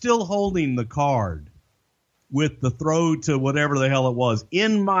 And I'm still holding the card with the throw to whatever the hell it was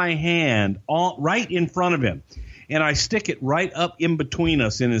in my hand, right in front of him. And I stick it right up in between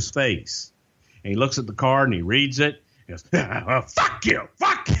us in his face. And he looks at the card and he reads it. He goes, fuck you,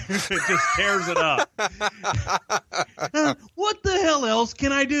 fuck. It just tears it up. What the hell else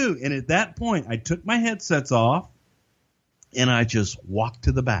can I do? And at that point, I took my headsets off and I just walked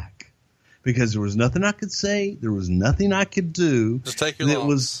to the back because there was nothing I could say. There was nothing I could do. Just take your lumps. It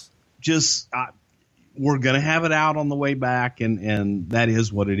was just... we're going to have it out on the way back, and that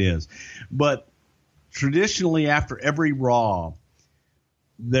is what it is. But traditionally, after every Raw,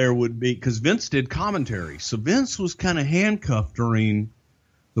 there would be – because Vince did commentary. So Vince was kind of handcuffed during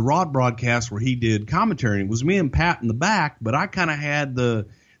the Raw broadcast where he did commentary. It was me and Pat in the back, but I kind of had the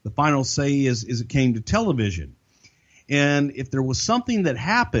final say as it came to television. And if there was something that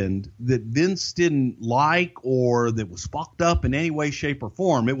happened that Vince didn't like or that was fucked up in any way, shape, or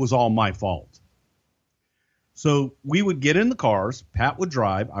form, it was all my fault. So we would get in the cars. Pat would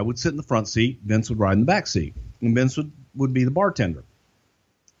drive. I would sit in the front seat. Vince would ride in the back seat. And Vince would be the bartender.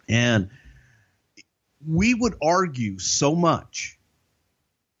 And we would argue so much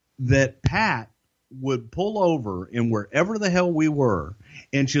that Pat would pull over in wherever the hell we were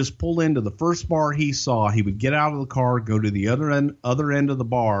and just pull into the first bar he saw. He would get out of the car, go to the other end of the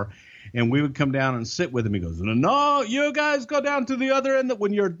bar, and we would come down and sit with him. He goes, no, you guys go down to the other end.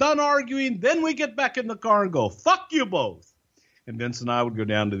 When you're done arguing, then we get back in the car and go, fuck you both. And Vince and I would go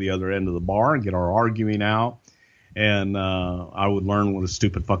down to the other end of the bar and get our arguing out. And I would learn what a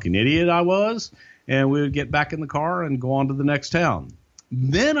stupid fucking idiot I was. And we would get back in the car and go on to the next town.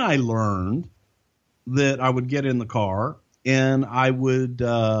 Then I learned that I would get in the car and I would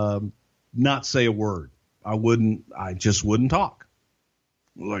not say a word. I just wouldn't talk.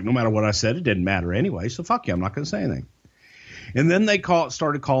 Like, no matter what I said, it didn't matter anyway, so fuck you, I'm not going to say anything. And then they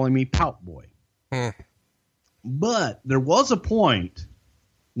started calling me Pout Boy. But there was a point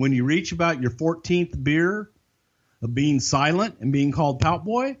when you reach about your 14th beer of being silent and being called Pout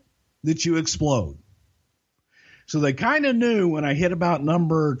Boy that you explode. So they kind of knew when I hit about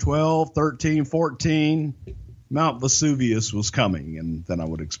number 12, 13, 14, Mount Vesuvius was coming, and then I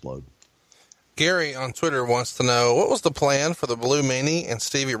would explode. Gary on Twitter wants to know, what was the plan for the Blue Meanie and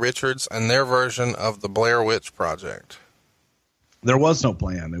Stevie Richards and their version of the Blair Witch Project? There was no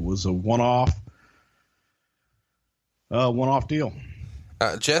plan. It was a one-off deal.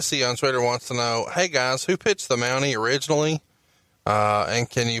 Jesse on Twitter wants to know, hey guys, who pitched the Mountie originally? And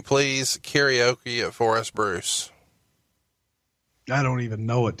can you please karaoke it for us, Bruce? I don't even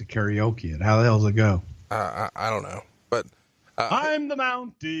know it to karaoke it. How the hell does it go? I don't know, but I'm the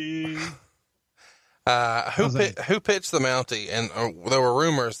Mountie. Who pitched the Mountie? And there were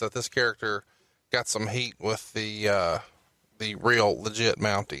rumors that this character got some heat with the real legit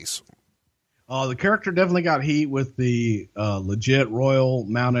Mounties. The character definitely got heat with the legit Royal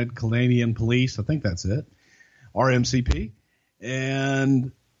Mounted Canadian Police. I think that's it. RMCP.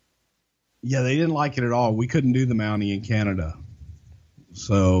 And yeah, they didn't like it at all. We couldn't do the Mountie in Canada.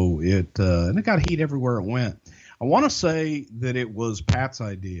 So it got heat everywhere it went. I want to say that it was Pat's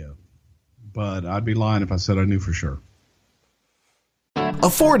idea, but I'd be lying if I said I knew for sure.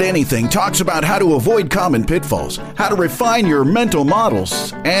 Afford Anything talks about how to avoid common pitfalls, how to refine your mental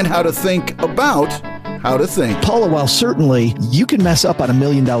models, and how to think about how to think. Paula, while certainly you can mess up on $1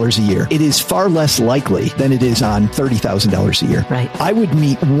 million a year, it is far less likely than it is on $30,000 a year. Right. I would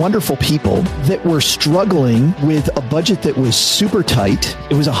meet wonderful people that were struggling with a budget that was super tight.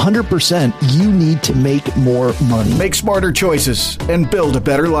 It was 100% you need to make more money. Make smarter choices and build a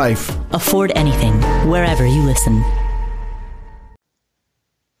better life. Afford anything, wherever you listen.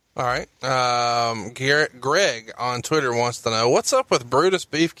 All right. Greg on Twitter wants to know, what's up with Brutus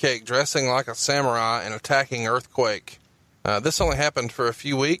Beefcake dressing like a samurai and attacking Earthquake? This only happened for a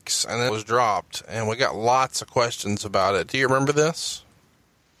few weeks and it was dropped, and we got lots of questions about it. Do you remember this?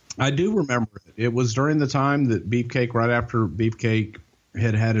 I do remember it. It was during the time that Beefcake, right after Beefcake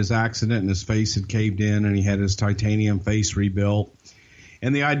had his accident and his face had caved in and he had his titanium face rebuilt.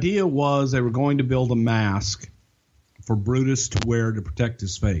 And the idea was they were going to build a mask for Brutus to wear to protect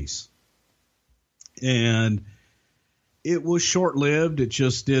his face. And it was short-lived. It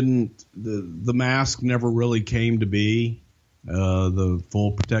just didn't, the mask never really came to be, the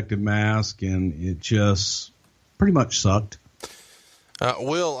full protective mask, and it just pretty much sucked.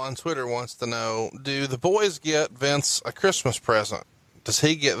 Will on Twitter wants to know, do the boys get Vince a Christmas present? Does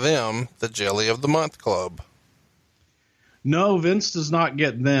he get them the Jelly of the Month Club? No, Vince does not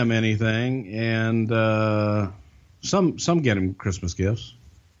get them anything, and some get him Christmas gifts.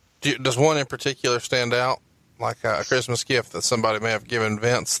 Does one in particular stand out, like a Christmas gift that somebody may have given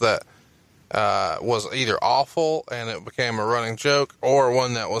Vince that was either awful and it became a running joke, or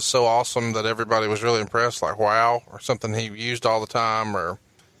one that was so awesome that everybody was really impressed, like wow, or something he used all the time, or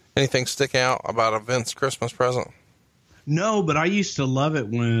anything stick out about a Vince Christmas present? No, but I used to love it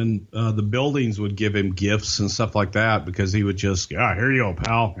when the buildings would give him gifts and stuff like that, because he would just, here you go,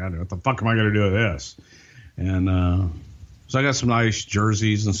 pal. What the fuck am I going to do with this? And so I got some nice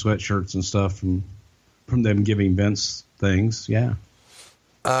jerseys and sweatshirts and stuff from them giving Vince things. Yeah.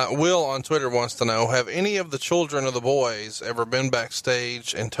 Will on Twitter wants to know, have any of the children of the boys ever been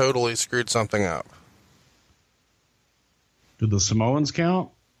backstage and totally screwed something up? Do the Samoans count?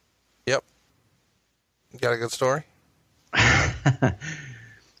 Yep. Got a good story?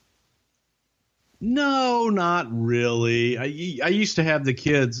 No, not really. I used to have the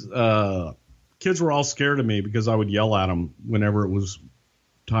kids. Kids were all scared of me because I would yell at them whenever it was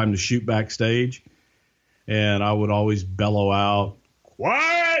time to shoot backstage, and I would always bellow out,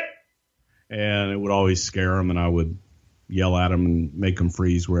 "Quiet!" and it would always scare them, and I would yell at them and make them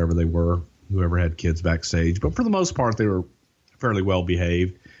freeze wherever they were, whoever had kids backstage. But for the most part, they were fairly well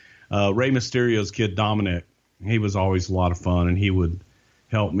behaved. Rey Mysterio's kid, Dominic, he was always a lot of fun, and he would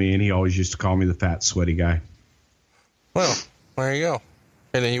help me, and he always used to call me the fat, sweaty guy. Well, there you go.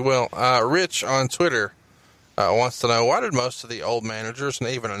 And he will. Rich on Twitter wants to know, why did most of the old managers and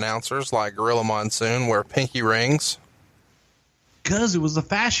even announcers like Gorilla Monsoon wear pinky rings? Because it was the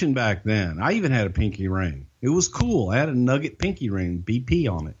fashion back then. I even had a pinky ring. It was cool. I had a Nugget pinky ring, BP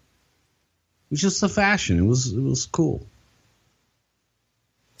on it. It was just the fashion. It was cool.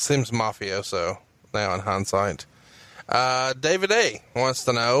 Seems mafioso now in hindsight. David A. wants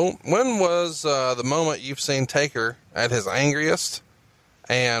to know, when was the moment you've seen Taker at his angriest,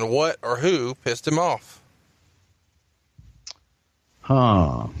 and what or who pissed him off?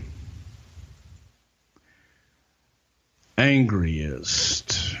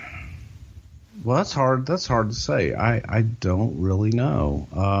 Angriest. Well, that's hard to say. I don't really know.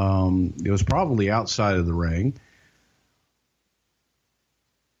 It was probably outside of the ring.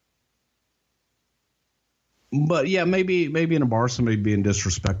 But yeah, maybe in a bar, somebody being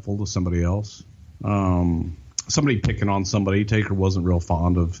disrespectful to somebody else. Somebody picking on somebody. Taker wasn't real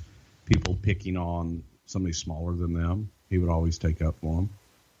fond of people picking on somebody smaller than them. He would always take up for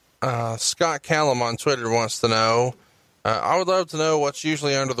them. Scott Callum on Twitter wants to know, I would love to know what's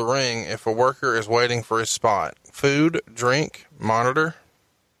usually under the ring if a worker is waiting for his spot. Food, drink, monitor?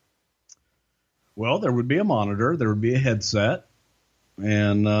 Well, there would be a monitor. There would be a headset.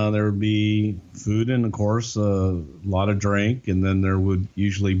 And there would be food and, of course, a lot of drink. And then there would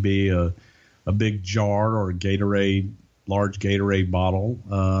usually be a big jar or a large Gatorade bottle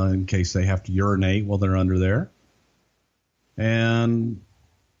in case they have to urinate while they're under there. And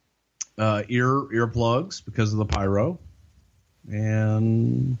earplugs because of the pyro.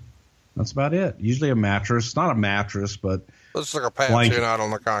 And that's about it. Usually a mattress. Not a mattress, but looks like a pad tune out on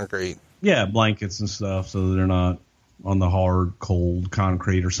the concrete. Yeah, blankets and stuff so that they're not on the hard, cold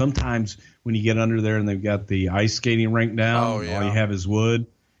concrete. Or sometimes when you get under there and they've got the ice skating rink down, all you have is wood.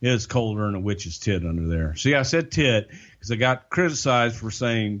 It's colder than a witch's tit under there. See, I said tit because I got criticized for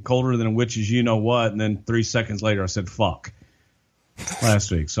saying colder than a witch's you-know-what, and then 3 seconds later I said fuck.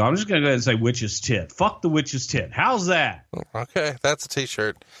 last week. So I'm just going to go ahead and say witch's tit. Fuck the witch's tit. How's that? Okay, that's a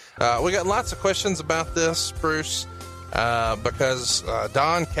T-shirt. We got lots of questions about this, Bruce, because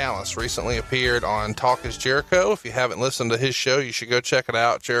Don Callis recently appeared on Talk is Jericho. If you haven't listened to his show, you should go check it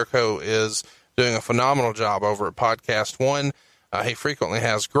out. Jericho is doing a phenomenal job over at Podcast One. He frequently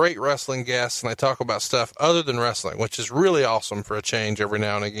has great wrestling guests, and they talk about stuff other than wrestling, which is really awesome for a change every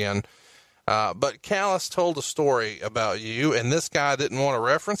now and again. But Callis told a story about you, and this guy didn't want to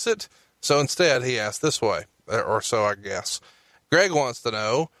reference it, so instead he asked this way, or so I guess. Greg wants to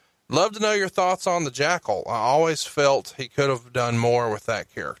know, love to know your thoughts on the Jackal. I always felt he could have done more with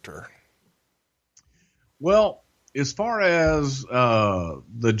that character. Well, as far as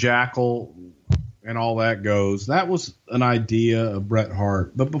the Jackal and all that goes, that was an idea of Bret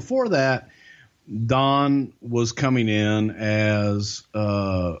Hart. But before that, Don was coming in as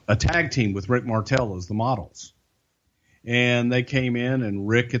a tag team with Rick Martel as the models. And they came in, and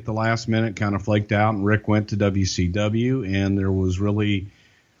Rick at the last minute kind of flaked out, and Rick went to WCW, and there was really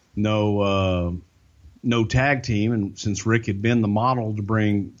no tag team. And since Rick had been the model, to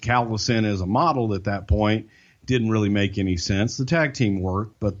bring Callis in as a model at that point didn't really make any sense. The tag team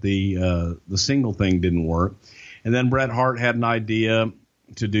worked, but the single thing didn't work. And then Bret Hart had an idea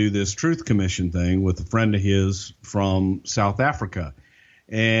to do this Truth Commission thing with a friend of his from South Africa.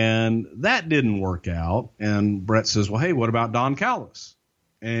 And that didn't work out. And Bret says, well, hey, what about Don Callis?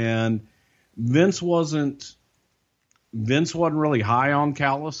 And Vince wasn't really high on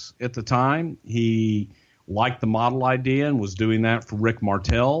Callis at the time. He liked the model idea and was doing that for Rick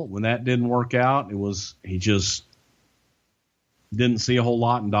Martel. When that didn't work out, he just didn't see a whole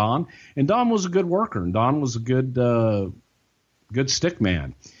lot in Don. And Don was a good worker, and Don was a good stick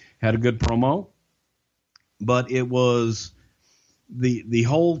man, had a good promo. But it was the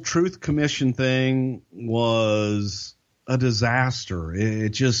whole Truth Commission thing was a disaster.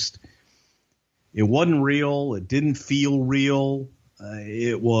 It wasn't real. It didn't feel real.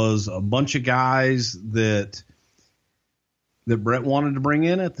 It was a bunch of guys that Bret wanted to bring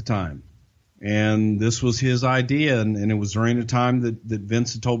in at the time. And this was his idea. And it was during the time that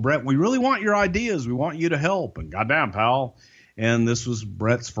Vince had told Bret, we really want your ideas. We want you to help. And goddamn, pal. And this was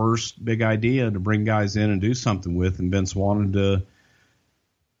Bret's first big idea to bring guys in and do something with. And Vince wanted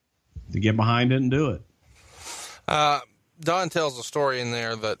to get behind it and do it. Don tells a story in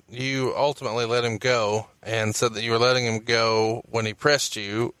there that you ultimately let him go, and said that you were letting him go when he pressed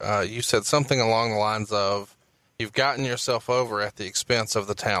you. You said something along the lines of, you've gotten yourself over at the expense of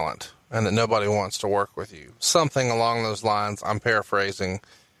the talent, and that nobody wants to work with you. Something along those lines. I'm paraphrasing.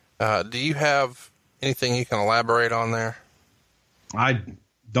 Do you have anything you can elaborate on there? I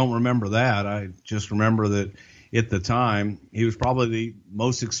don't remember that. I just remember that at the time, he was probably the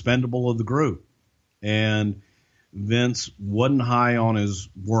most expendable of the group. And Vince wasn't high on his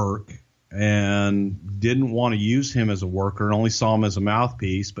work and didn't want to use him as a worker, and only saw him as a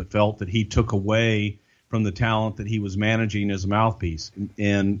mouthpiece, but felt that he took away from the talent that he was managing as a mouthpiece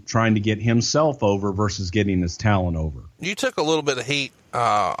and trying to get himself over versus getting his talent over. You took a little bit of heat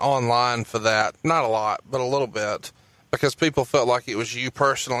online for that. Not a lot, but a little bit, because people felt like it was you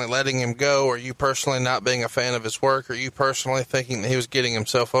personally letting him go, or you personally not being a fan of his work, or you personally thinking that he was getting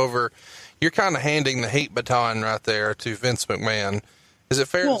himself over. You're kind of handing the heat baton right there to Vince McMahon. Is it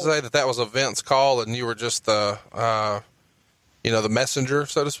fair to say that was a Vince call and you were just the messenger,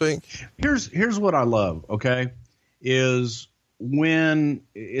 so to speak? Here's what I love, okay, is when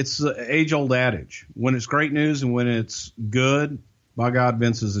it's the age-old adage, when it's great news and when it's good, by God,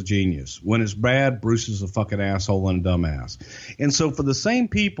 Vince is a genius. When it's bad, Bruce is a fucking asshole and a dumbass. And so for the same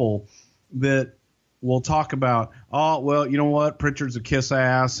people that we'll talk about, oh, well, you know what? Pritchard's a kiss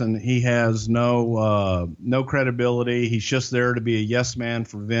ass and he has no credibility. He's just there to be a yes man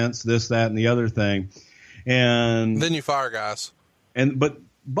for Vince, this, that, and the other thing. And then you fire guys.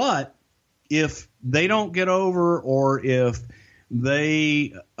 But if they don't get over, or if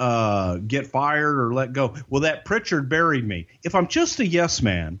they get fired or let go, well, that Pritchard buried me. If I'm just a yes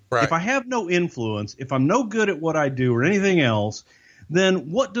man, right, if I have no influence, if I'm no good at what I do or anything else,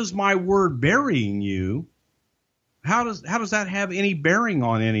 then what does my word burying you, how does that have any bearing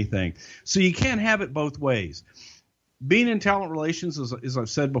on anything? So you can't have it both ways. Being in talent relations, as I've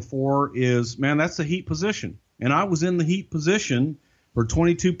said before, is, man, that's the heat position. And I was in the heat position for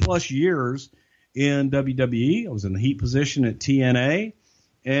 22 plus years in WWE. I was in the heat position at TNA,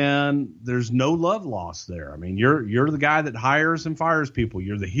 and there's no love lost there. I mean, you're the guy that hires and fires people.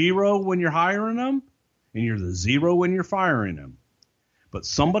 You're the hero when you're hiring them, and you're the zero when you're firing them. But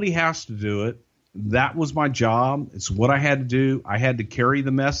somebody has to do it. That was my job. It's what I had to do. I had to carry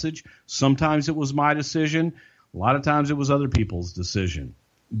the message. Sometimes it was my decision. A lot of times it was other people's decision,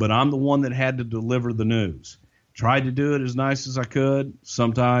 but I'm the one that had to deliver the news. Tried to do it as nice as I could.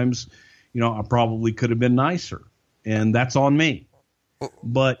 Sometimes, I probably could have been nicer, and that's on me.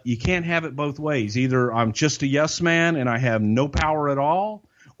 But you can't have it both ways. Either I'm just a yes man and I have no power at all,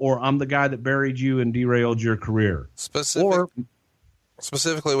 or I'm the guy that buried you and derailed your career.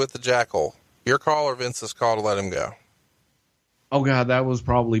 Specifically with the Jackal, your call or Vince's call to let him go? Oh God, that was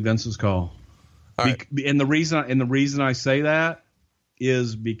probably Vince's call. Right. And the reason I say that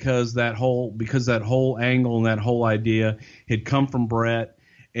is because that whole angle and that whole idea had come from Brett,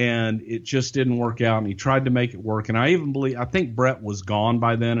 and it just didn't work out. And he tried to make it work. And I think Brett was gone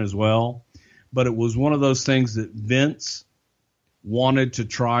by then as well. But it was one of those things that Vince wanted to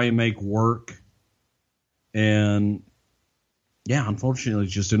try and make work. And yeah, unfortunately, it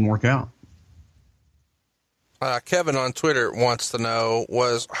just didn't work out. Kevin on Twitter wants to know,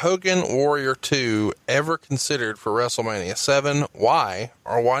 was Hogan Warrior 2 ever considered for WrestleMania 7? Why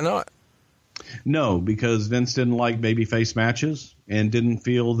or why not? No, because Vince didn't like babyface matches and didn't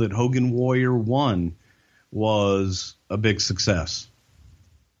feel that Hogan Warrior 1 was a big success.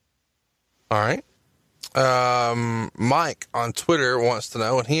 All right. Mike on Twitter wants to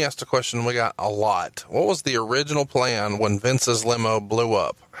know, and he asked a question we got a lot. What was the original plan when Vince's limo blew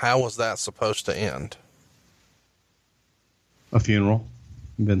up? How was that supposed to end? A funeral.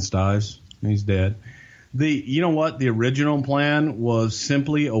 Vince dies. He's dead. You know what? The original plan was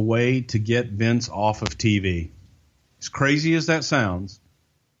simply a way to get Vince off of TV. As crazy as that sounds,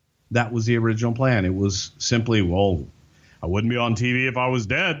 that was the original plan. It was simply, well, I wouldn't be on TV if I was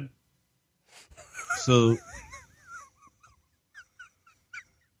dead. So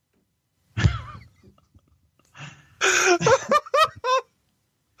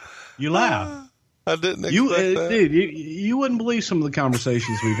you laugh. I didn't expect that. Dude, you wouldn't believe some of the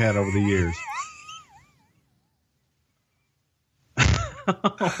conversations we've had over the years.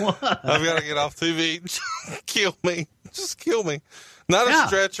 I've got to get off TV. Kill me. Just kill me. Not a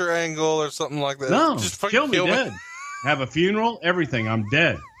stretcher angle or something like that. No, just kill me dead. Have a funeral, everything. I'm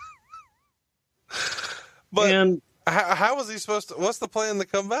dead. But how was he supposed to? What's the plan to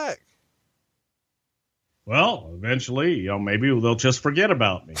come back? Well, eventually, maybe they'll just forget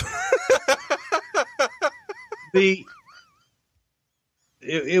about me.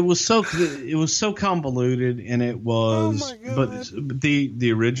 It was so convoluted, and it was. But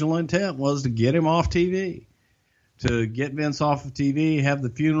the original intent was to get him off TV, to get Vince off of TV, have the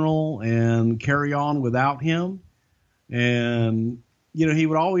funeral, and carry on without him. And he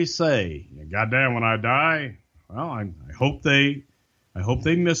would always say, "Goddamn, when I die, well, I hope they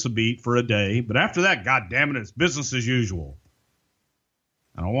miss a beat for a day, but after that, goddamn it, it's business as usual.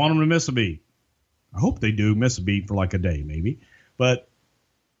 I don't want them to miss a beat. I hope they do miss a beat for like a day, maybe." But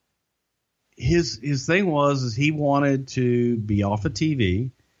his thing was he wanted to be off of TV.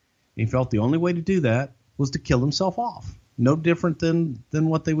 He felt the only way to do that was to kill himself off. No different than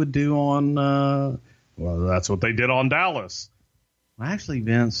what they would do on. Well, that's what they did on Dallas. Actually,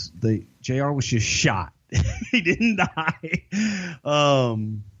 Vince, JR was just shot. He didn't die.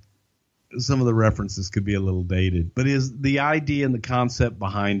 Some of the references could be a little dated, but the idea and the concept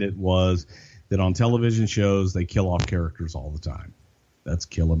behind it was that on television shows they kill off characters all the time. That's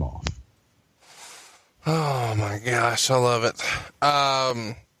kill them off. Oh my gosh, I love it.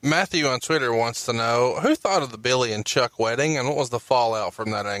 Matthew on Twitter wants to know, who thought of the Billy and Chuck wedding, and what was the fallout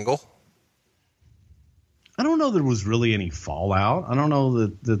from that angle? I don't know there was really any fallout. I don't know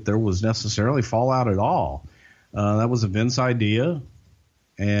that there was necessarily fallout at all. That was a Vince idea,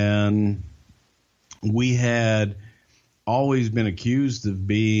 and we had always been accused of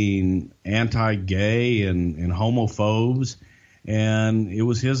being anti-gay and homophobes, and it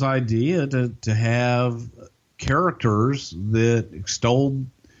was his idea to have characters that extolled,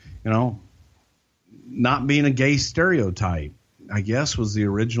 not being a gay stereotype, I guess, was the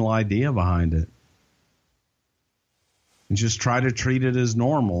original idea behind it. And just try to treat it as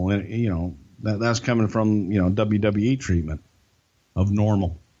normal. And, that's coming from, WWE treatment of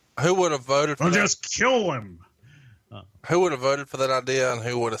normal. Who would have voted for that? Just kill him. Who would have voted for that idea, and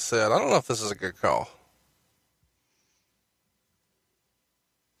who would have said, I don't know if this is a good call?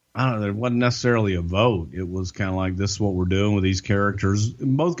 I don't know. There wasn't necessarily a vote. It was kind of like, this is what we're doing with these characters.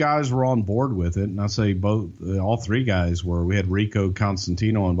 And both guys were on board with it. And I say all three guys were. We had Rico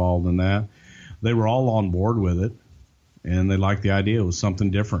Constantino involved in that. They were all on board with it. And they liked the idea. It was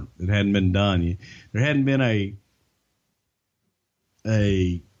something different. It hadn't been done. There hadn't been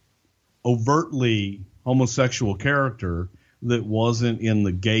a overtly homosexual character that wasn't in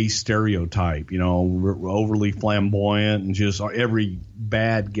the gay stereotype, overly flamboyant and just every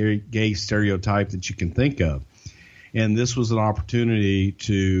bad gay stereotype that you can think of. And this was an opportunity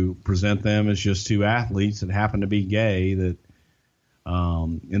to present them as just two athletes that happened to be gay. That,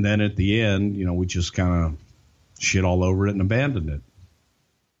 and then at the end, we just kind of shit all over it and abandoned it.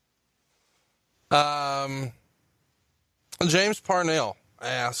 James Parnell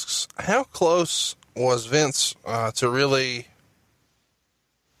asks, how close was Vince to really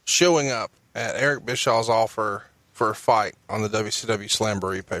showing up at Eric Bishaw's offer for a fight on the WCW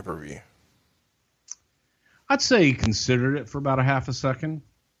Slamboree pay-per-view? I'd say he considered it for about a half a second,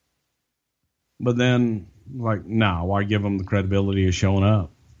 but then no, why give him the credibility of showing up?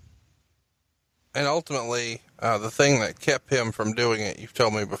 And ultimately, the thing that kept him from doing it, you've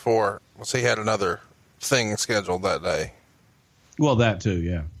told me before, was he had another thing scheduled that day. Well, that too,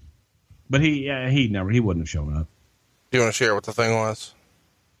 yeah. But he wouldn't have shown up. Do you want to share what the thing was?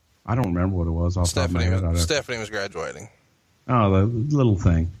 I don't remember what it was. Stephanie was graduating. Oh, the little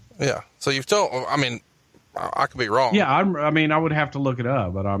thing. Yeah. So you've told, I could be wrong. Yeah. I would have to look it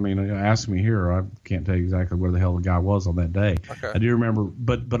up, but ask me here. I can't tell you exactly where the hell the guy was on that day. Okay. I do remember,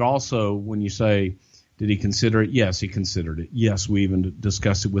 but also when you say, did he consider it? Yes, he considered it. Yes. We even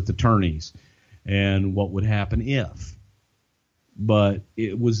discussed it with attorneys and what would happen if, but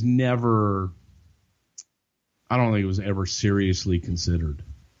it was never, I don't think it was ever seriously considered.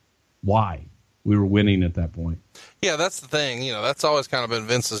 Why? We were winning at that point. Yeah, that's the thing. That's always kind of been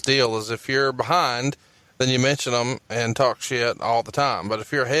Vince's deal, is if you're behind, then you mention them and talk shit all the time. But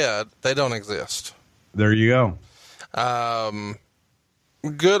if you're ahead, they don't exist. There you go.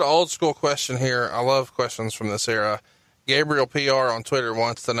 Good old school question here. I love questions from this era. Gabriel PR on Twitter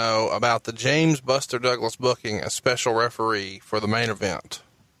wants to know about the James Buster Douglas booking as special referee for the main event.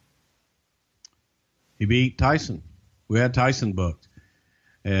 He beat Tyson. We had Tyson booked.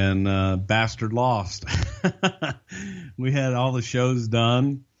 And Bastard lost. We had all the shows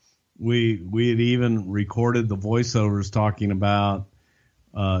done. We had even recorded the voiceovers talking about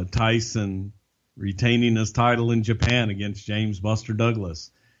Tyson retaining his title in Japan against James Buster Douglas.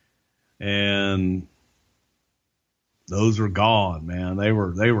 And those were gone, man. They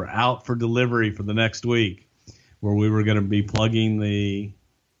were out for delivery for the next week, where we were going to be plugging the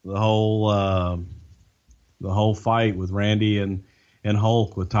whole fight with Randy and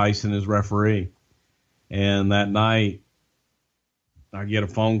Hulk with Tyson as referee. And that night I get a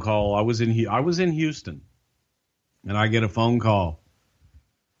phone call. I was in Houston, and I get a phone call.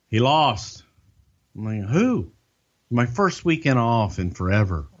 He lost. I'm like, who? My first weekend off in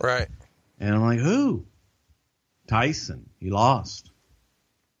forever. Right. And I'm like, who? Tyson. He lost.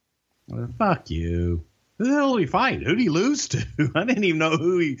 I'm like, fuck you. Who the hell did he fight? Who did he lose to? I didn't even know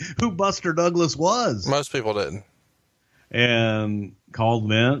who Buster Douglas was. Most people didn't. And called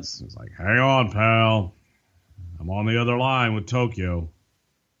Vince. He was like, hang on, pal. I'm on the other line with Tokyo.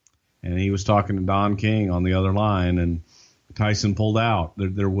 And he was talking to Don King on the other line, and Tyson pulled out.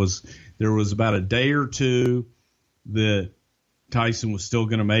 There was about a day or two that Tyson was still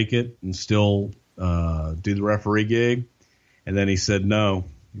going to make it and still do the referee gig. And then he said no,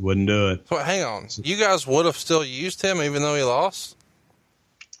 he wouldn't do it. So hang on. You guys would have still used him even though he lost?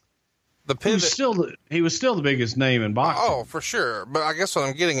 The pivot, he was still the biggest name in boxing. Oh, for sure. But I guess what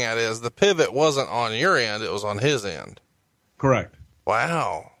I'm getting at is the pivot wasn't on your end. It was on his end. Correct.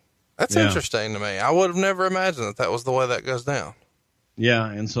 Wow. That's interesting to me. I would have never imagined that was the way that goes down. Yeah.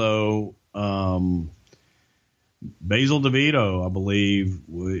 And so, Basil DeVito, I believe,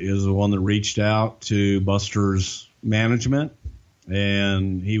 is the one that reached out to Buster's management,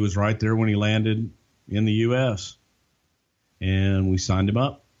 and he was right there when he landed in the U.S., and we signed him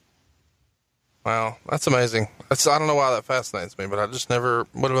up. Wow, that's amazing. I don't know why that fascinates me, but I just never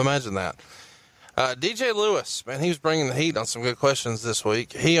would have imagined that. DJ Lewis, man, he was bringing the heat on some good questions this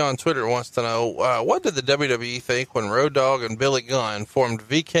week. He on Twitter wants to know, what did the WWE think when Road Dogg and Billy Gunn formed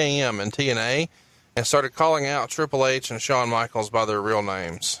VKM and TNA and started calling out Triple H and Shawn Michaels by their real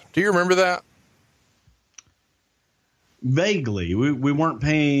names? Do you remember that? Vaguely. We weren't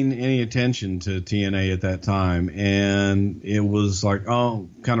paying any attention to TNA at that time, and it was like, oh,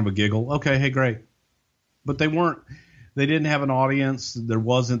 kind of a giggle. Okay, hey, great. But they didn't have an audience. There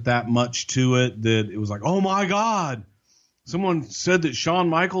wasn't that much to it that it was like, oh my God, someone said that Shawn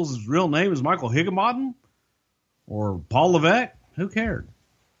Michaels' real name is Michael Higginbottom or Paul Levesque. Who cared?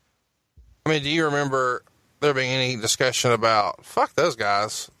 I mean, do you remember there being any discussion about, fuck those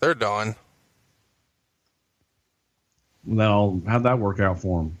guys, they're done? Well, how'd that work out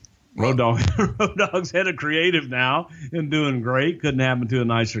for him? Road Dogg's head of creative now and doing great. Couldn't happen to a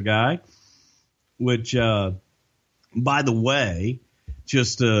nicer guy. Which, by the way,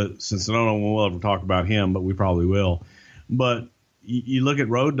 just since I don't know when we'll ever talk about him, but we probably will. But you look at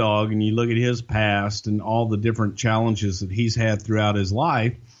Road Dogg and you look at his past and all the different challenges that he's had throughout his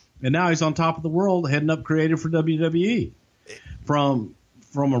life, and now he's on top of the world, heading up creative for WWE. From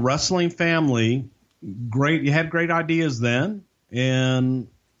a wrestling family, great. You had great ideas then, and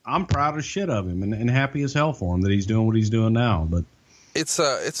I'm proud as shit of him and happy as hell for him that he's doing what he's doing now. But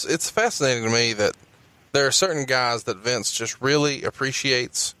it's fascinating to me that there are certain guys that Vince just really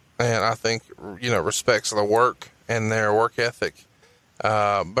appreciates, and I think, respects the work and their work ethic,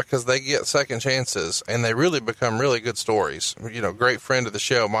 because they get second chances and they really become really good stories. Great friend of the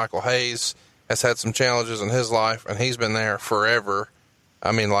show, Michael Hayes, has had some challenges in his life, and he's been there forever.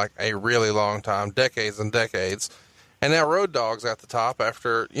 I mean, like a really long time, decades and decades. And now Road Dogg's at the top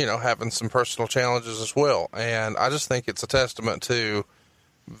after, having some personal challenges as well. And I just think it's a testament to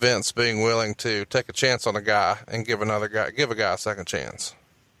Vince being willing to take a chance on a guy and give a guy a second chance.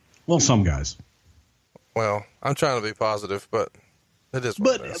 Well, some guys. Well, I'm trying to be positive, but it is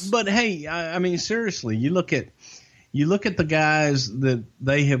what it is. But hey, I mean, seriously, you look at the guys that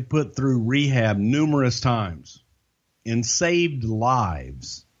they have put through rehab numerous times and saved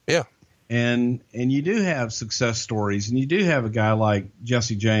lives. Yeah. And you do have success stories, and you do have a guy like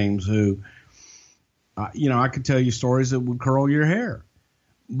Jesse James who, I could tell you stories that would curl your hair.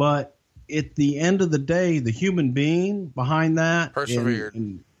 But at the end of the day, the human being behind that persevered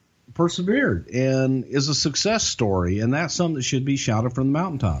and is a success story. And that's something that should be shouted from the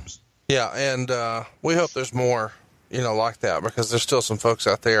mountaintops. Yeah. And we hope there's more, like that, because there's still some folks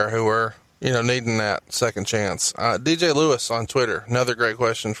out there who are, needing that second chance. DJ Lewis on Twitter, another great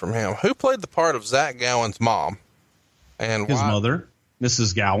question from him. Who played the part of Zach Gowen's mom? And his mother,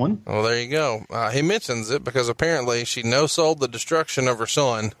 Mrs. Gowen. Well, there you go. He mentions it because apparently she no-sold the destruction of her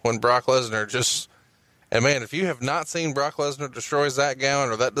son when Brock Lesnar and man, if you have not seen Brock Lesnar destroy Zach Gowen,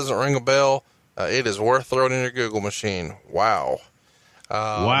 or that doesn't ring a bell, it is worth throwing in your Google machine. Wow.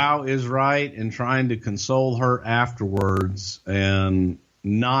 Wow is right, and trying to console her afterwards and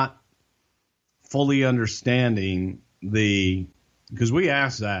not fully understanding because we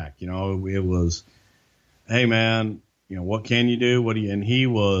asked Zach, it was, hey man, what can you do? And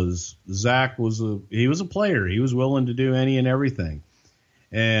Zach was a player. He was willing to do any and everything.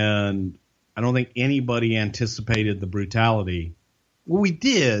 And I don't think anybody anticipated the brutality. Well, we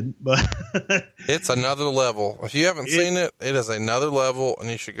did, but it's another level. If you haven't seen it, it is another level, and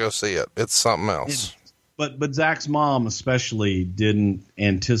you should go see it. It's something else. But Zach's mom especially didn't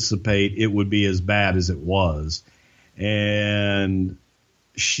anticipate it would be as bad as it was. And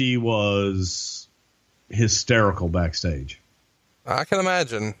she was hysterical backstage. I can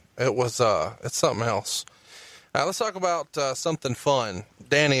imagine. It's something else. Let's talk about something fun.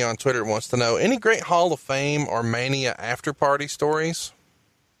 Danny on Twitter wants to know, any great Hall of Fame or Mania after party stories?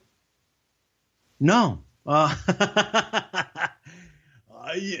 No.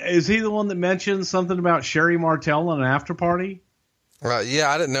 Is he the one that mentioned something about Sherry Martel and an after party? Yeah,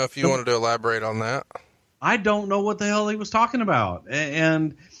 I didn't know if you wanted to elaborate on that. I don't know what the hell he was talking about.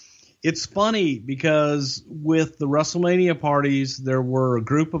 And it's funny because with the WrestleMania parties, there were a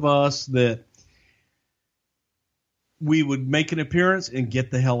group of us that we would make an appearance and get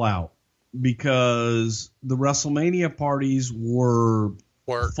the hell out, because the WrestleMania parties were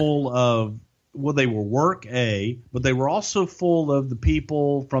full of, they were work, but they were also full of the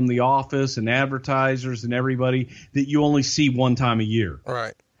people from the office and advertisers and everybody that you only see one time a year.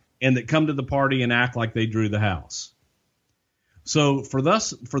 Right. And that come to the party and act like they drew the house. So for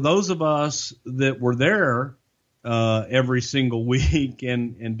those of us that were there every single week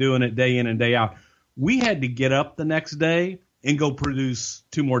and doing it day in and day out, we had to get up the next day and go produce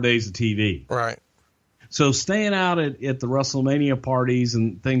 2 more days of TV. Right. So staying out at the WrestleMania parties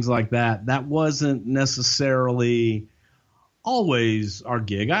and things like that wasn't necessarily always our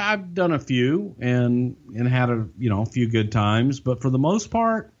gig. I've done a few and had a few good times, but for the most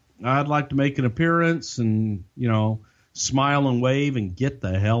part, I'd like to make an appearance and, smile and wave and get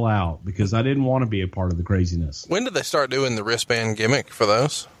the hell out, because I didn't want to be a part of the craziness. When did they start doing the wristband gimmick for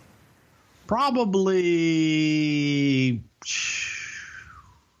those? Probably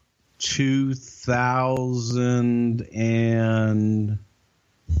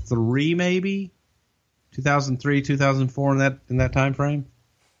 2003, maybe 2003, 2004, in that time frame.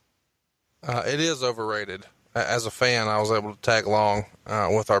 It is overrated. As a fan, I was able to tag along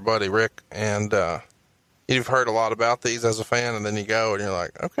with our buddy Rick, and you've heard a lot about these as a fan, and then you go and you're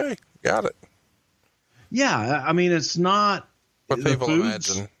like, okay, got it. Yeah, I mean, it's not what people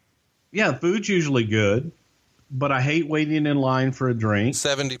imagine. Yeah, food's usually good, but I hate waiting in line for a drink.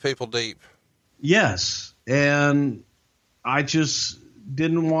 70 people deep. Yes, and I just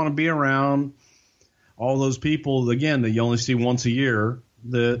didn't want to be around all those people, again, that you only see once a year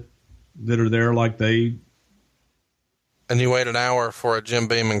that are there like they. And you wait an hour for a Jim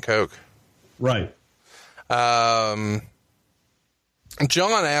Beam and Coke. Right. John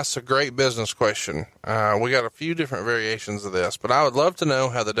asks a great business question. We got a few different variations of this, but I would love to know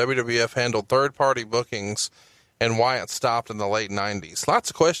how the WWF handled third-party bookings and why it stopped in the late 90s. Lots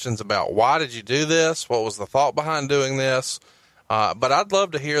of questions about why did you do this? What was the thought behind doing this? But I'd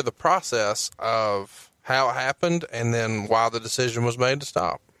love to hear the process of how it happened and then why the decision was made to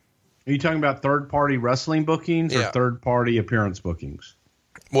stop. Are you talking about third-party wrestling bookings or third-party appearance bookings?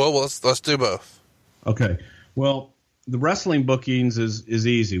 Well, let's do both. Okay. Well, the wrestling bookings is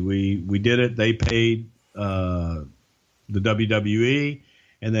easy. We did it. They paid the WWE,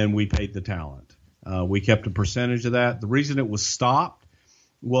 and then we paid the talent. We kept a percentage of that. The reason it was stopped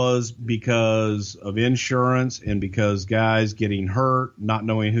was because of insurance and because guys getting hurt, not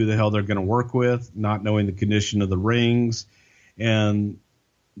knowing who the hell they're going to work with, not knowing the condition of the rings, and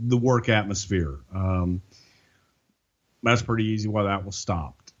the work atmosphere. That's pretty easy why that was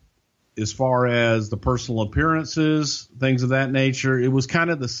stopped. As far as the personal appearances, things of that nature, it was kind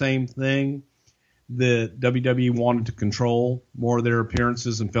of the same thing that WWE wanted to control more of their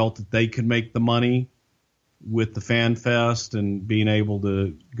appearances and felt that they could make the money with the Fan Fest and being able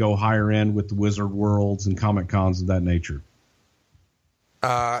to go higher end with the Wizard Worlds and Comic Cons of that nature.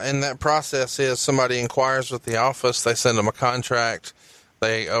 And that process is somebody inquires with the office, they send them a contract,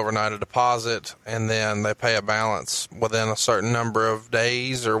 they overnight a deposit, and then they pay a balance within a certain number of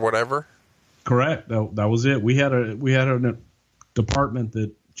days or whatever. Correct. That was it. We had a department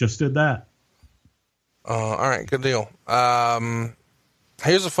that just did that. All right, good deal.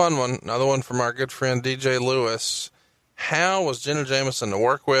 Here's a fun one. Another one from our good friend DJ Lewis. How was Jenna Jameson to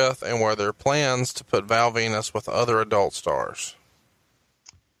work with, and were there plans to put Val Venus with other adult stars?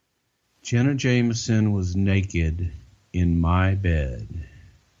 Jenna Jameson was naked in my bed.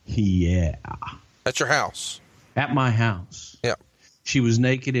 Yeah. At your house? At my house. Yeah. She was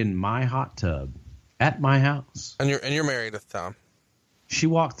naked in my hot tub at my house. And you're married at the time. She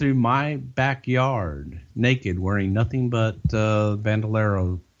walked through my backyard naked, wearing nothing but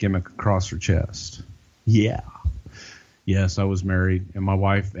bandolero gimmick across her chest. Yeah. Yes, I was married. And my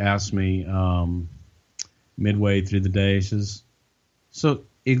wife asked me midway through the day, she says, so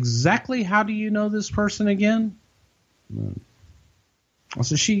exactly how do you know this person again? I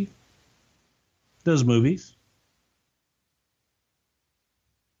said, she does movies.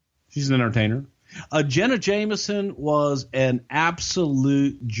 She's an entertainer. Jenna Jameson was an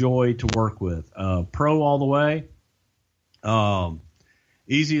absolute joy to work with. Pro all the way.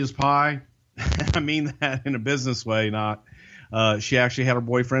 Easy as pie. I mean that in a business way, not. She actually had her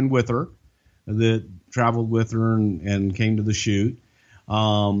boyfriend with her that traveled with her and came to the shoot.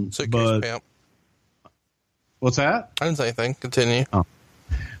 But what's that? I didn't say anything. Continue. Oh.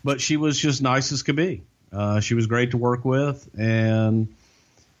 But she was just nice as could be. She was great to work with and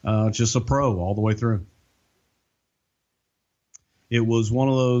just a pro all the way through. It was one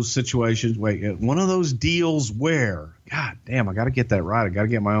of those situations, one of those deals where, God damn, I got to get that right. I got to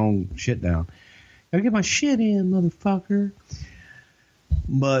get my own shit down. Got to get my shit in, motherfucker.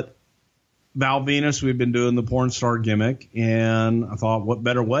 But Val Venus, we've been doing the porn star gimmick, and I thought, what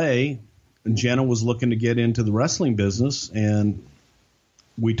better way? And Jenna was looking to get into the wrestling business, and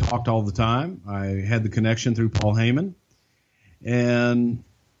we talked all the time. I had the connection through Paul Heyman, and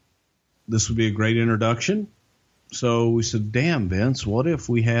this would be a great introduction. So we said, damn, Vince, what if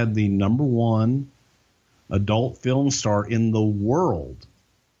we had the #1 adult film star in the world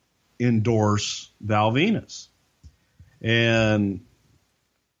endorse Val Venus? And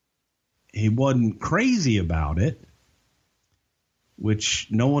he wasn't crazy about it, which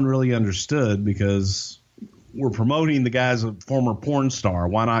no one really understood because we're promoting the guy as a former porn star.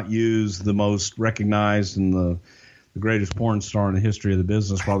 Why not use the most recognized and the greatest porn star in the history of the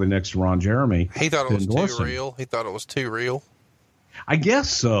business, probably next to Ron Jeremy? He thought it was too real. He thought it was too real. I guess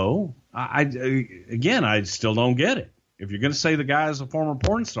so. I still don't get it. If you're going to say the guy is a former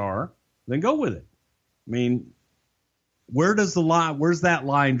porn star, then go with it. I mean, where's that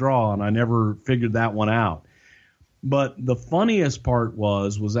line drawn? I never figured that one out. But the funniest part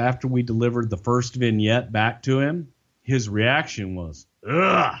was after we delivered the first vignette back to him, his reaction was,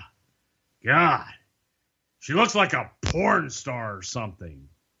 ugh, God, she looks like a porn star or something.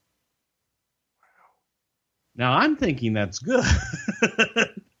 Now I'm thinking that's good.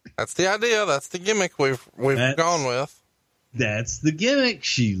 That's the idea. That's the gimmick we've gone with. That's the gimmick.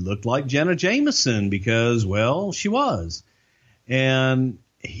 She looked like Jenna Jameson because, well, she was. And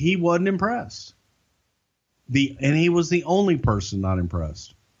he wasn't impressed. And he was the only person not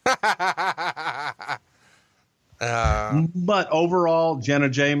impressed. But overall, Jenna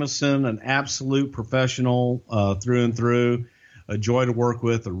Jameson, an absolute professional through and through. A joy to work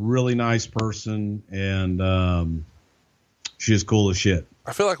with, a really nice person, and she's cool as shit.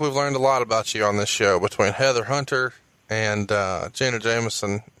 I feel like we've learned a lot about you on this show between Heather Hunter and Jenna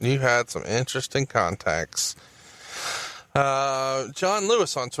Jameson. You had some interesting contacts. John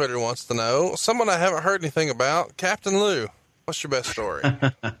Lewis on Twitter wants to know, someone I haven't heard anything about, Captain Lou. What's your best story?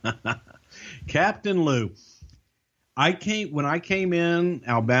 Captain Lou. When I came in,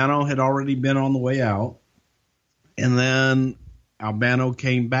 Albano had already been on the way out. And then Albano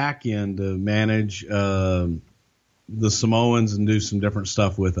came back in to manage the Samoans and do some different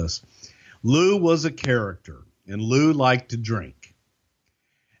stuff with us. Lou was a character, and Lou liked to drink.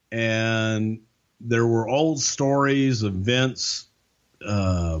 And there were old stories of Vince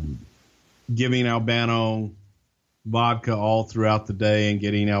giving Albano vodka all throughout the day and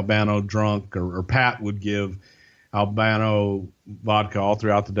getting Albano drunk, or Pat would give Albano vodka all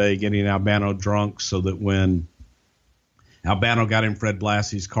throughout the day, getting Albano drunk, so that when Albano got in Fred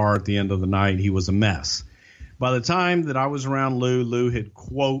Blassie's car at the end of the night, he was a mess. By the time that I was around Lou had,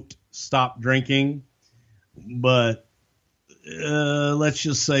 quote, stopped drinking. But let's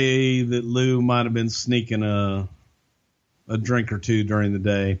just say that Lou might have been sneaking a drink or two during the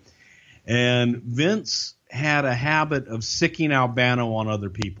day. And Vince had a habit of sicking Albano on other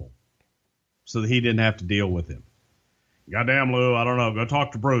people so that he didn't have to deal with him. Goddamn, Lou, I don't know. Go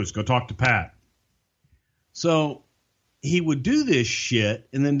talk to Bruce. Go talk to Pat. So he would do this shit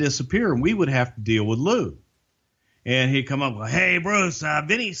and then disappear, and we would have to deal with Lou. And he'd come up with, hey, Bruce,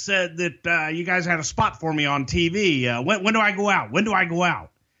 Vinny said that you guys had a spot for me on TV. When do I go out? When do I go out?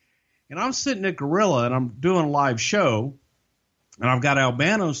 And I'm sitting at Gorilla, and I'm doing a live show, and I've got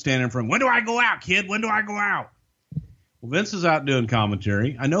Albano standing in front. When do I go out, kid? When do I go out? Well, Vince is out doing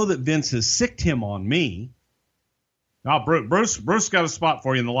commentary. I know that Vince has sicked him on me. Oh, Bruce got a spot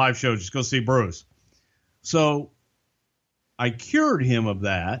for you in the live show. Just go see Bruce. So I cured him of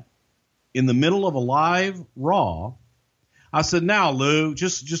that in the middle of a live Raw. I said, now, Lou,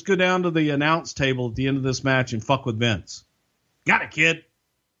 just go down to the announce table at the end of this match and fuck with Vince. Got it, kid.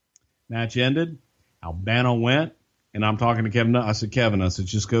 Match ended. Albano went, and I'm talking to Kevin. I said, Kevin,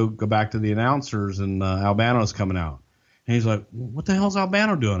 just go back to the announcers, and Albano's coming out. And he's like, what the hell's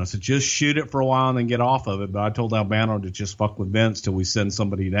Albano doing? I said, just shoot it for a while and then get off of it. But I told Albano to just fuck with Vince till we send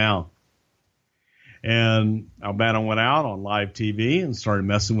somebody down. And Albano went out on live TV and started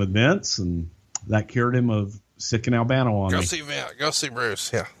messing with Vince, and that cured him of sicking Albano on me. Go see Vince. Go see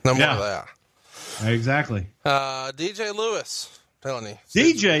Bruce. Yeah, no more of that. Exactly. DJ Lewis, telling you.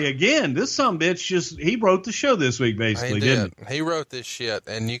 DJ again. This sumbitch he wrote the show this week, basically, didn't he? He wrote this shit,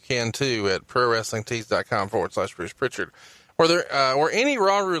 and you can too at ProWrestlingTees.com/Bruce Pritchard. Were any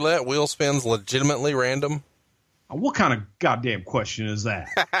Raw Roulette wheel spins legitimately random? What kind of goddamn question is that?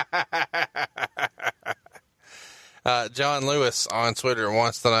 John Lewis on Twitter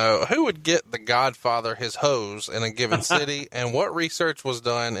wants to know who would get the Godfather his hose in a given city, and what research was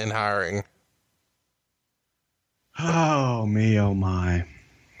done in hiring. Oh, me, oh, my.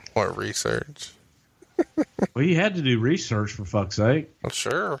 What research? Well, you had to do research, for fuck's sake. Well,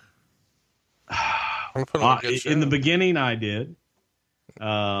 sure. In the beginning, I did.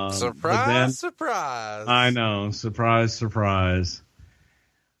 Surprise. I know. Surprise.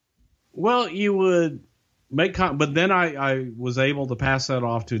 Well, you would make, but then I was able to pass that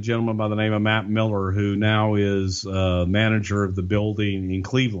off to a gentleman by the name of Matt Miller, who now is manager of the building in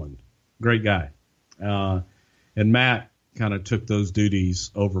Cleveland. Great guy. And Matt kind of took those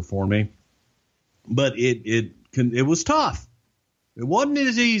duties over for me, but it was tough. It wasn't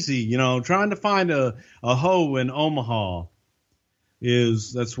as easy, trying to find a hoe in Omaha.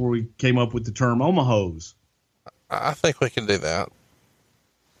 That's where we came up with the term Omahos. I think we can do that.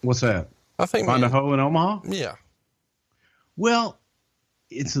 What's that? I think find a hoe in Omaha? Yeah. Well,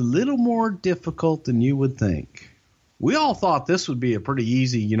 it's a little more difficult than you would think. We all thought this would be a pretty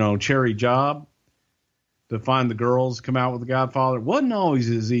easy, cherry job to find the girls, come out with the Godfather. It wasn't always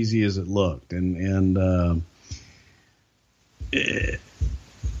as easy as it looked. And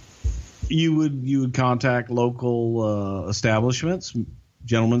you would contact local establishments,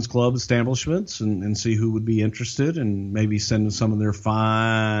 gentlemen's club establishments, and see who would be interested, and maybe send some of their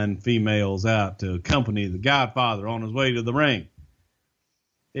fine females out to accompany the Godfather on his way to the ring.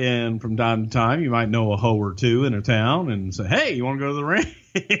 And from time to time, you might know a hoe or two in a town and say, hey, you want to go to the ring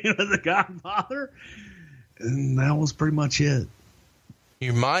with the Godfather? And that was pretty much it.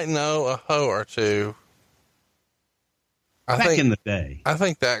 You might know a hoe or two. Back in the day. I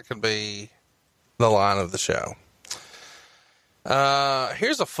think that could be the line of the show.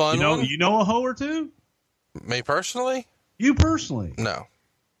 Here's a fun one. You know a hoe or two? Me personally? You personally? No.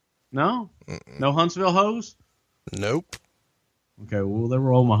 No? Mm-mm. No Huntsville hoes? Nope. Okay, well, they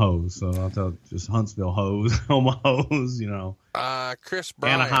were Omaha hoes, so I'll tell just Huntsville hoes, Omaha hoes, you know. Chris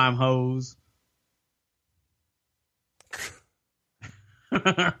Bryan. Anaheim hoes.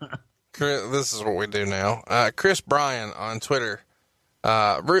 This is what we do now. Chris Bryan on Twitter.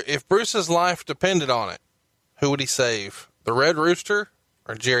 If Bruce's life depended on it, who would he save? The Red Rooster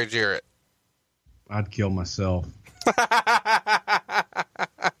or Jerry Jarrett? I'd kill myself.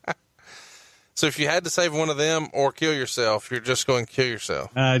 So if you had to save one of them or kill yourself, you're just going to kill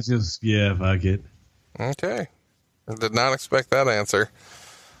yourself. Fuck it. Okay. Did not expect that answer.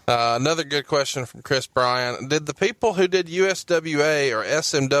 Another good question from Chris Bryan. Did the people who did USWA or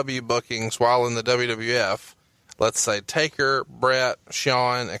SMW bookings while in the WWF, let's say Taker, Brett,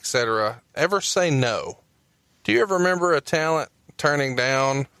 Shawn, etc., ever say no? Do you ever remember a talent turning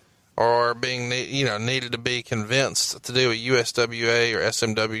down or being, needed to be convinced to do a USWA or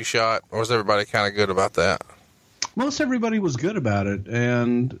SMW shot? Or was everybody kind of good about that? Most everybody was good about it.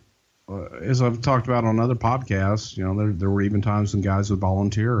 And as I've talked about on other podcasts, there were even times when guys would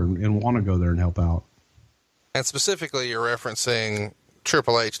volunteer and want to go there and help out. And specifically, you're referencing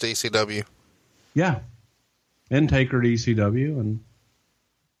Triple H to ECW. Yeah. And Taker to ECW. And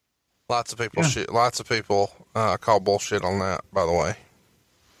lots of people call bullshit on that, by the way.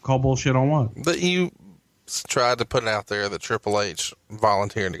 Call bullshit on what? That you tried to put it out there that Triple H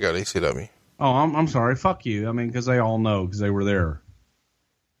volunteered to go to ECW. Oh, I'm sorry. Fuck you. I mean, because they all know because they were there.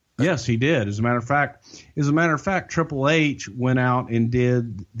 Yes, he did. As a matter of fact, Triple H went out and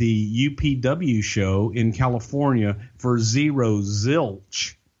did the UPW show in California for zero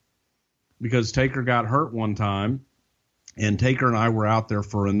zilch because Taker got hurt one time, and Taker and I were out there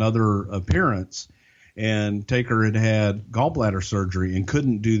for another appearance. And Taker had gallbladder surgery and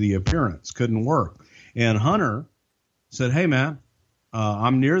couldn't do the appearance, couldn't work. And Hunter said, "Hey, man,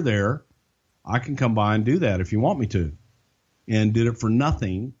 I'm near there. I can come by and do that if you want me to." And did it for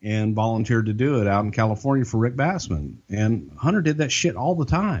nothing and volunteered to do it out in California for Rick Bassman. And Hunter did that shit all the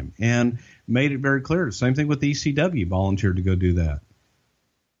time and made it very clear. Same thing with ECW, volunteered to go do that.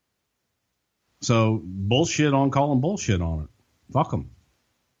 So bullshit on calling bullshit on it. Fuck them.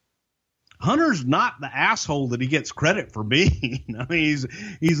 Hunter's not the asshole that he gets credit for being. I mean,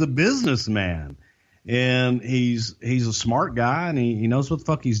 he's a businessman, and he's a smart guy, and he knows what the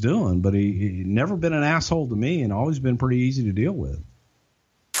fuck he's doing. But he never been an asshole to me, and always been pretty easy to deal with.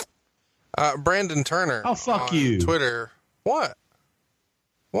 Brandon Turner. Oh, fuck you. Twitter. What?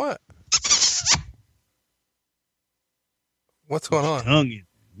 What's going on?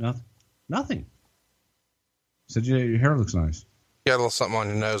 Nothing. Said your hair looks nice. You got a little something on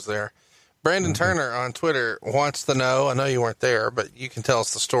your nose there. Brandon Turner on Twitter wants to know, I know you weren't there, but you can tell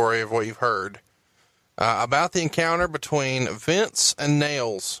us the story of what you've heard about the encounter between Vince and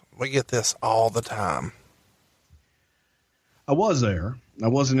Nails. We get this all the time. I was there. I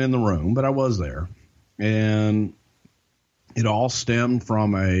wasn't in the room, but I was there. And it all stemmed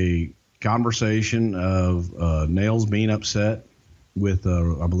from a conversation of Nails being upset with,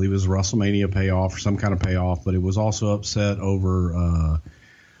 I believe it was a WrestleMania payoff or some kind of payoff, but it was also upset over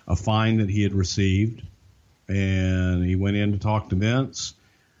a fine that he had received, and he went in to talk to Vince.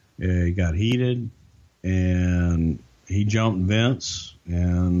 He got heated, and he jumped Vince,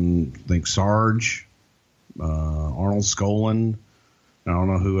 and I think Sarge, Arnold Skaaland, I don't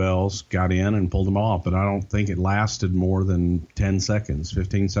know who else, got in and pulled him off, but I don't think it lasted more than 10 seconds,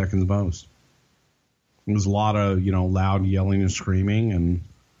 15 seconds most. It was a lot of, loud yelling and screaming and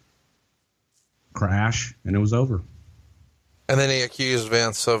crash, and it was over. And then he accused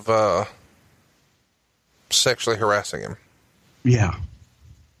Vince of sexually harassing him. Yeah.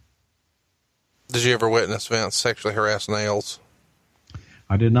 Did you ever witness Vince sexually harass Nails?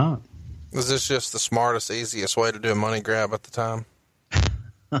 I did not. Was this just the smartest, easiest way to do a money grab at the time?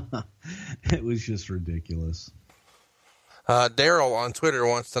 It was just ridiculous. Daryl on Twitter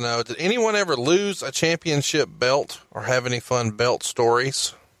wants to know, did anyone ever lose a championship belt or have any fun belt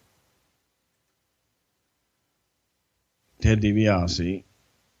stories? Ted DiBiase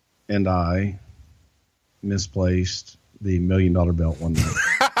and I misplaced the $1 million belt one night.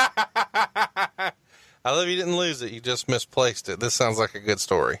 I love you didn't lose it. You just misplaced it. This sounds like a good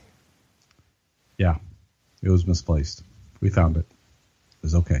story. Yeah, it was misplaced. We found it. It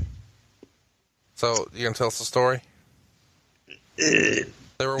was okay. So you gonna tell us the story?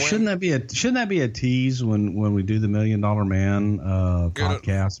 Shouldn't that be a tease when we do the $1 Million Man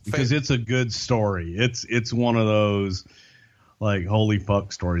podcast? Because it's a good story. It's one of those like holy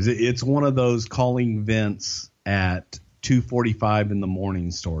fuck stories. It's one of those calling Vince at 2:45 in the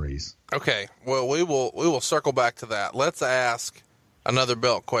morning stories. Okay. Well, we will circle back to that. Let's ask another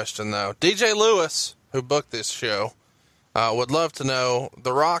belt question though. DJ Lewis, who booked this show, would love to know,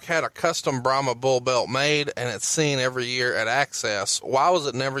 The Rock had a custom Brahma bull belt made and it's seen every year at Access. Why was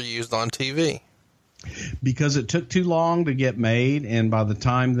it never used on TV? Because it took too long to get made, and by the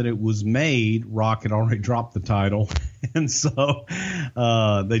time that it was made, Rock had already dropped the title, and so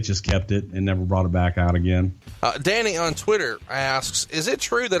they just kept it and never brought it back out again. Danny on Twitter asks, is it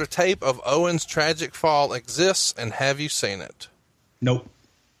true that a tape of Owen's tragic fall exists, and have you seen it? Nope.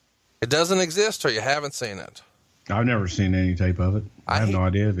 It doesn't exist, or you haven't seen it? I've never seen any tape of it. I have no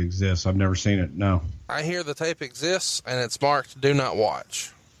idea if it exists. I've never seen it, no. I hear the tape exists, and it's marked do not watch.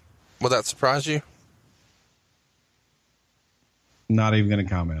 Would that surprise you? Not even going to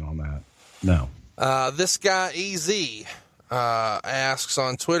comment on that. No. This guy, EZ, asks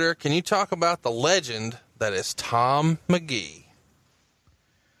on Twitter, can you talk about the legend that is Tom McGee?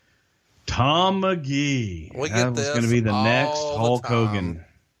 Tom McGee. That was going to be the next Hulk Hogan.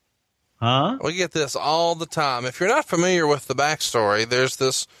 Huh? We get this all the time. If you're not familiar with the backstory, there's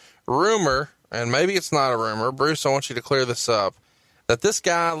this rumor, and maybe it's not a rumor. Bruce, I want you to clear this up, that this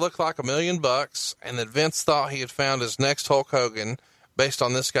guy looked like $1 million, and that Vince thought he had found his next Hulk Hogan based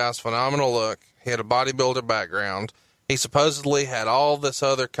on this guy's phenomenal look. He had a bodybuilder background. He supposedly had all this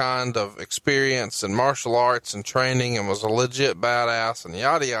other kind of experience in martial arts and training and was a legit badass and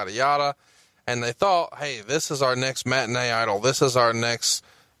yada, yada, yada. And they thought, hey, this is our next matinee idol. This is our next,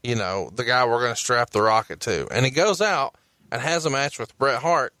 the guy we're going to strap the rocket to. And he goes out and has a match with Bret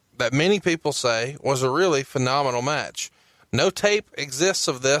Hart that many people say was a really phenomenal match. No tape exists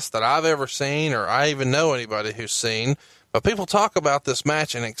of this that I've ever seen, or I even know anybody who's seen, but people talk about this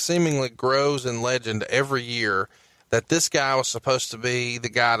match, and it seemingly grows in legend every year that this guy was supposed to be the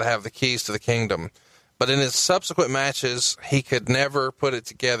guy to have the keys to the kingdom. But in his subsequent matches, he could never put it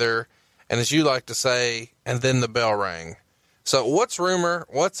together, and as you like to say, and then the bell rang. So what's rumor,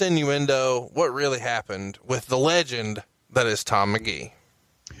 what's innuendo, what really happened with the legend that is Tom McGee?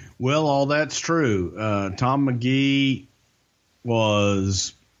 Well, all that's true. Tom McGee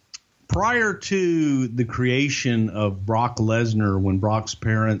was, prior to the creation of Brock Lesnar, when Brock's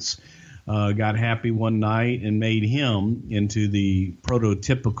parents got happy one night and made him into the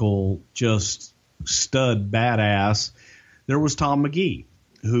prototypical just stud badass, there was Tom McGee,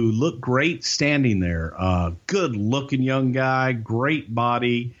 who looked great standing there. Good looking young guy, great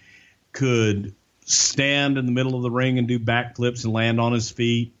body, could stand in the middle of the ring and do backflips and land on his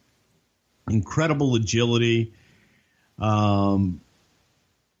feet. Incredible agility. Came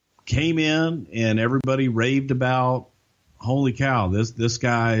in and everybody raved about, holy cow, this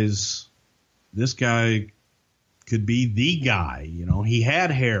guy could be the guy. He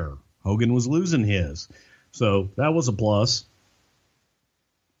had hair. Hogan was losing his. So that was a plus.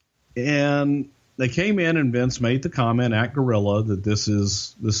 And they came in and Vince made the comment at Gorilla that this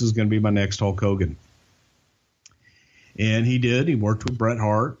is going to be my next Hulk Hogan. And he did. He worked with Bret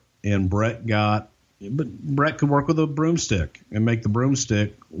Hart, and Bret could work with a broomstick and make the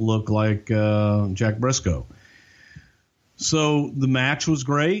broomstick look like Jack Briscoe. So the match was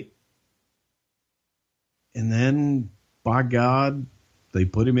great. And then, by God, they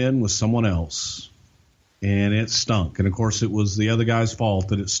put him in with someone else. And it stunk. And, of course, it was the other guy's fault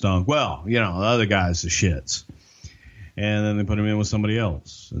that it stunk. Well, the other guy's the shits. And then they put him in with somebody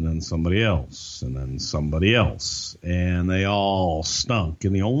else, and then somebody else, and then somebody else. And they all stunk.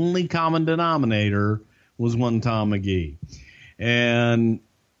 And the only common denominator was one Tom McGee. And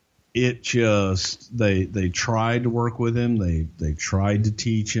it just, they tried to work with him. They tried to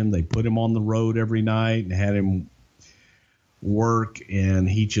teach him. They put him on the road every night and had him work, and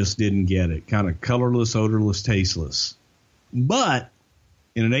he just didn't get it. Kind of colorless, odorless, tasteless. But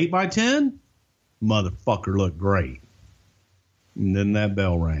in an 8x10, motherfucker looked great. And then that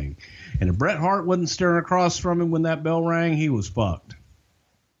bell rang. And if Bret Hart wasn't staring across from him when that bell rang, he was fucked.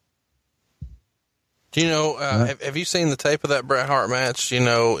 Do you know, have you seen the tape of that Bret Hart match? Do you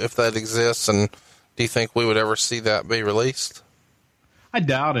know if that exists, and do you think we would ever see that be released? I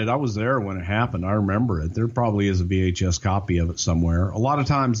doubt it. I was there when it happened. I remember it. There probably is a VHS copy of it somewhere. A lot of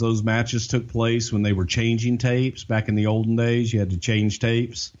times those matches took place when they were changing tapes. Back in the olden days, you had to change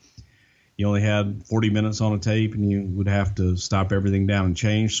tapes. You only had 40 minutes on a tape, and you would have to stop everything down and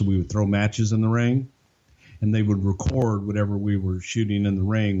change. So we would throw matches in the ring, and they would record whatever we were shooting in the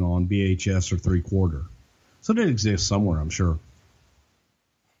ring on VHS or 3/4. So it exists somewhere, I'm sure.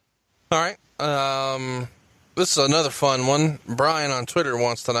 All right. This is another fun one. Brian on Twitter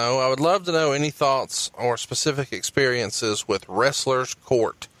wants to know, I would love to know any thoughts or specific experiences with Wrestler's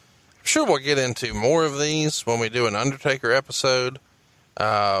Court. sure we'll get into more of these when we do an Undertaker episode.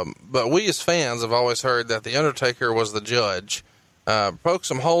 But we as fans have always heard that the Undertaker was the judge. Poke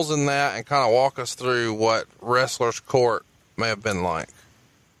some holes in that and kind of walk us through what Wrestler's Court may have been like.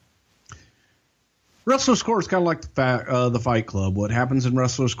 Wrestler's Court is kind of like the Fight Club. What happens in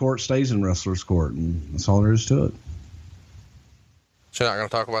Wrestler's Court stays in Wrestler's Court, and that's all there is to it. So you're not going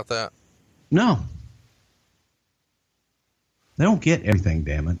to talk about that? No. They don't get everything,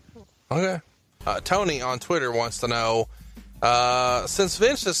 damn it. Okay. Tony on Twitter wants to know, since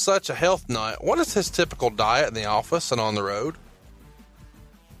Vince is such a health nut, what is his typical diet in the office and on the road?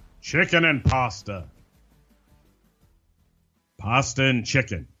 Chicken and pasta. Pasta and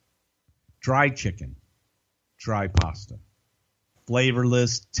chicken. Dry chicken. Dry pasta.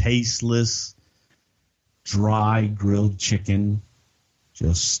 Flavorless, tasteless, dry grilled chicken.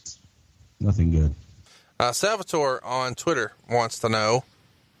 Just nothing good. Salvatore on Twitter wants to know,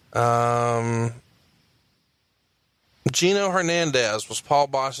 Gino Hernandez was Paul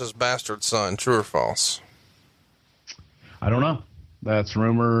Bosch's bastard son. True or false? I don't know. That's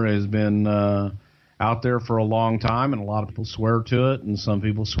rumor has been out there for a long time, and a lot of people swear to it, and some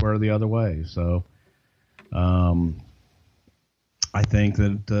people swear the other way. So I think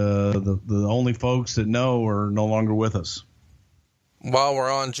that the only folks that know are no longer with us. While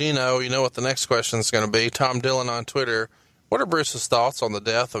we're on Gino, you know what the next question is going to be. Tom Dillon on Twitter. What are Bruce's thoughts on the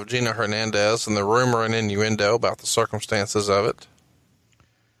death of Gino Hernandez and the rumor and innuendo about the circumstances of it?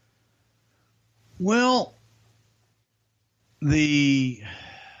 Well,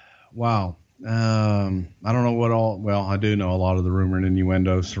 wow. I don't know what all, well, I do know a lot of the rumor and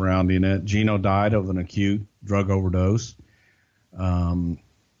innuendo surrounding it. Gino died of an acute drug overdose. I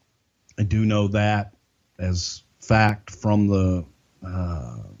do know that as fact from the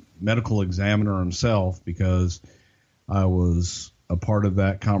medical examiner himself, because I was a part of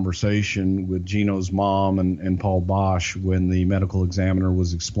that conversation with Gino's mom and Paul Bosch when the medical examiner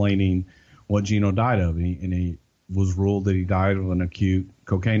was explaining what Gino died of, and he was ruled that he died of an acute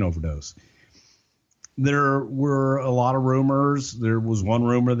cocaine overdose. There were a lot of rumors. There was one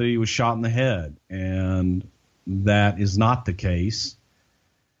rumor that he was shot in the head, and that is not the case.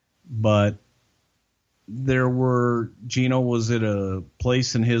 But Gino was at a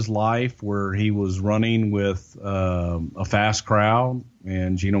place in his life where he was running with a fast crowd,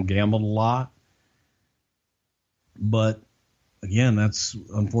 and Gino gambled a lot. But again, that's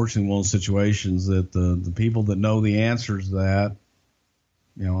unfortunately one of those situations that the people that know the answers to that,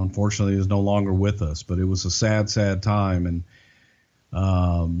 unfortunately is no longer with us. But it was a sad, sad time.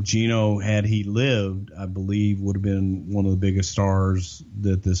 And Gino, had he lived, I believe would have been one of the biggest stars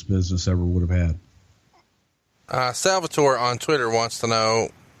that this business ever would have had. Salvatore on Twitter wants to know,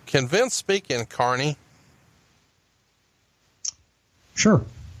 can Vince speak in Carney? Sure.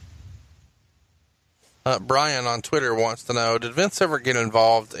 Brian on Twitter wants to know, did Vince ever get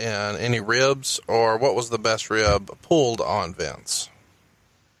involved in any ribs, or what was the best rib pulled on Vince?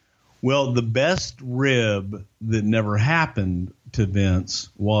 Well, the best rib that never happened to Vince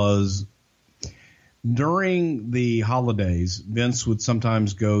was during the holidays. Vince would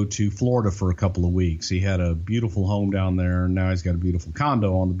sometimes go to Florida for a couple of weeks. He had a beautiful home down there, and now he's got a beautiful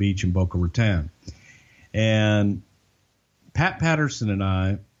condo on the beach in Boca Raton. And Pat Patterson and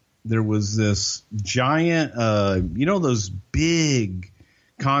I, there was this giant, those big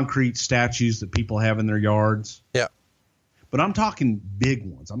concrete statues that people have in their yards? Yeah. But I'm talking big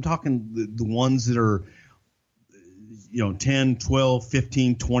ones. I'm talking the ones that are 10, 12,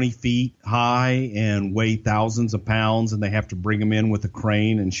 15, 20 feet high and weigh thousands of pounds, and they have to bring them in with a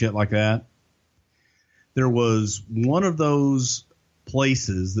crane and shit like that. There was one of those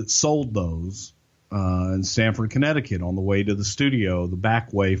places that sold those in Stamford, Connecticut, on the way to the studio, the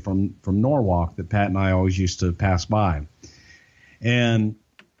back way from Norwalk that Pat and I always used to pass by. And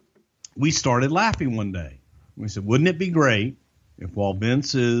we started laughing one day. We said, wouldn't it be great if while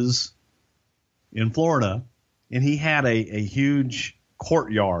Vince is in Florida, and he had a huge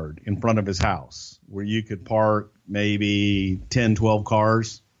courtyard in front of his house where you could park maybe 10, 12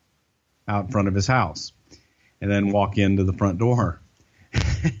 cars out in front of his house and then walk into the front door.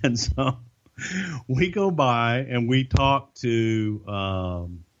 And so we go by and we talk to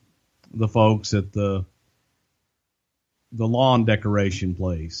the folks at the lawn decoration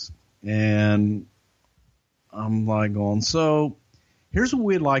place. And I'm like going, so here's what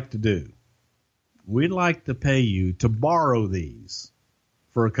we'd like to do. We'd like to pay you to borrow these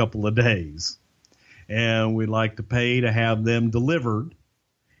for a couple of days. And we'd like to pay to have them delivered.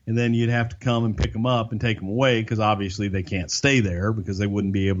 And then you'd have to come and pick them up and take them away, because obviously they can't stay there because they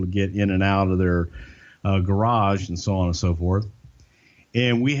wouldn't be able to get in and out of their garage and so on and so forth.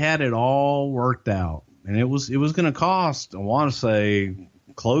 And we had it all worked out, and it was going to cost, I want to say,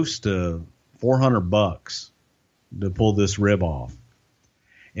 close to $400 to pull this rib off.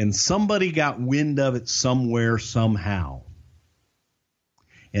 And somebody got wind of it somewhere, somehow.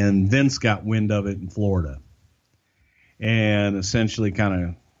 And Vince got wind of it in Florida, and essentially kind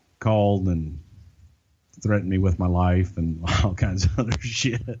of called and threatened me with my life and all kinds of other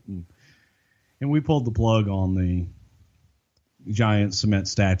shit. And we pulled the plug on the giant cement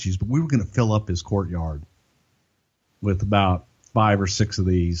statues, but we were going to fill up his courtyard with about 5 or 6 of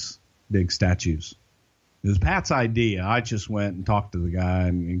these big statues. It was Pat's idea. I just went and talked to the guy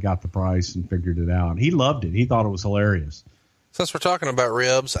and got the price and figured it out. He loved it. He thought it was hilarious. Since we're talking about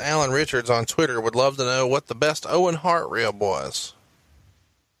ribs, Alan Richards on Twitter would love to know what the best Owen Hart rib was.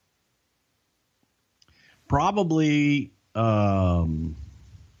 Probably Owen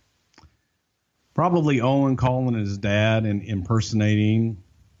calling his dad and impersonating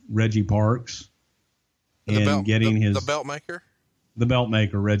Reggie Parks and getting the belt maker. The belt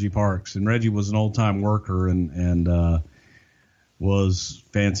maker, Reggie Parks. And Reggie was an old time worker and was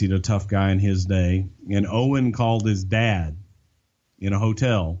fancied a tough guy in his day. And Owen called his dad in a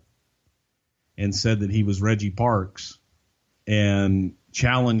hotel and said that he was Reggie Parks and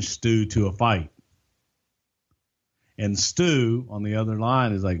challenged Stu to a fight. And Stu on the other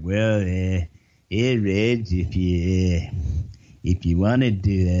line is like, well, Reg, if you wanted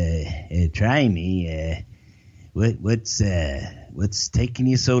to try me, what's taking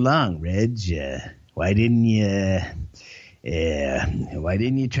you so long, Reg? Why didn't you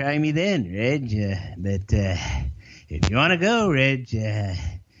try me then, Reg? But if you want to go, Reg,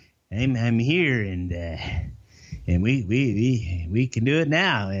 I'm here, and we can do it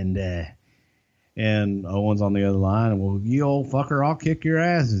now. And Owen's on the other line. Well, you old fucker, I'll kick your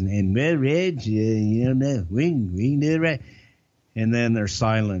ass. And well, Reg, we can do it right. And then there's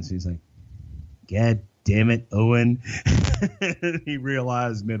silence. He's like, God damn it, Owen. He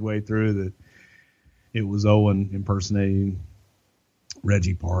realized midway through that it was Owen impersonating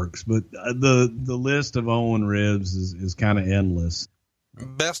Reggie Parks. But the list of Owen ribs is kind of endless.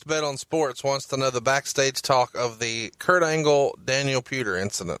 Best Bet on Sports wants to know the backstage talk of the Kurt Angle, Daniel Puder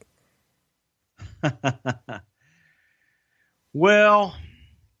incident. Well,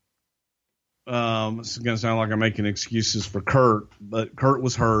 it's going to sound like I'm making excuses for Kurt, but Kurt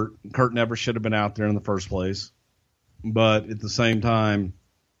was hurt. Kurt never should have been out there in the first place. But at the same time,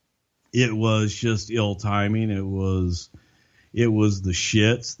 it was just ill timing. It was the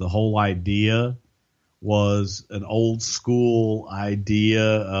shits. The whole idea was an old school idea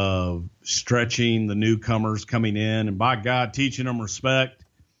of stretching the newcomers coming in and, by God, teaching them respect.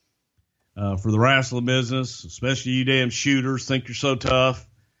 For the wrestling business, especially you damn shooters think you're so tough.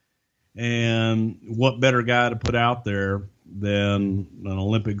 And what better guy to put out there than an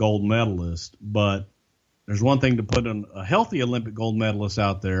Olympic gold medalist? But there's one thing to put a healthy Olympic gold medalist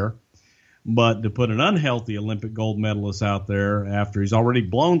out there, but to put an unhealthy Olympic gold medalist out there after he's already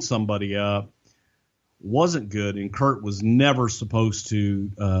blown somebody up wasn't good. And Kurt was never supposed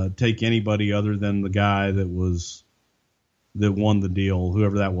to take anybody other than the guy that won the deal,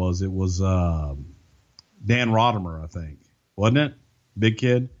 whoever that was. It was Dan Rodimer, I think, wasn't it? Big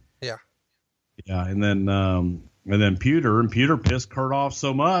kid. Yeah. Yeah, and then Puder pissed Kurt off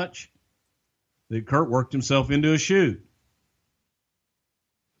so much that Kurt worked himself into a shoot,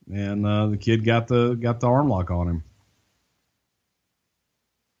 and the kid got the arm lock on him.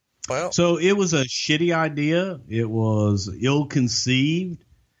 Well, so it was a shitty idea. It was ill-conceived.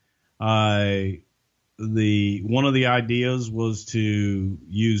 One of the ideas was to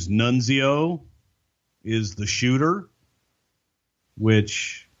use Nunzio is the shooter,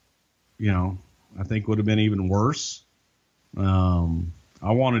 which, I think would have been even worse. I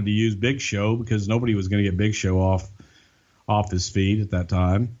wanted to use Big Show because nobody was going to get Big Show off his feet at that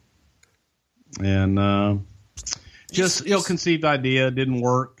time. And just ill-conceived idea, didn't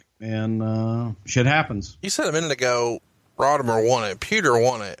work, and shit happens. You said a minute ago Rodimer won it, Puder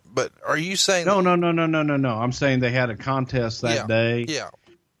won it, but are you saying No. I'm saying they had a contest that day. Yeah.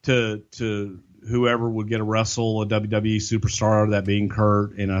 To whoever would get a wrestle, a WWE superstar, that being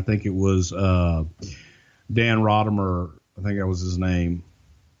Kurt, and I think it was Dan Rodimer. I think that was his name,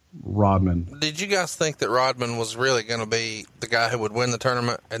 Rodman. Did you guys think that Rodman was really going to be the guy who would win the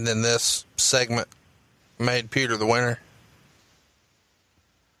tournament, and then this segment made Puder the winner?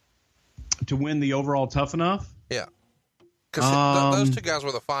 To win the overall Tough Enough? Yeah. Because those two guys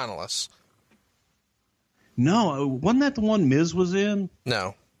were the finalists. No, wasn't that the one Miz was in?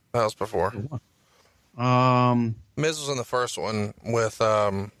 No, that was before. Miz was in the first one with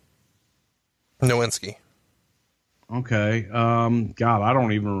Nowinski. Okay. God, I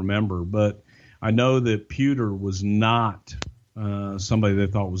don't even remember, but I know that Pewter was not somebody they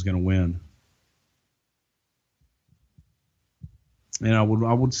thought was going to win. And I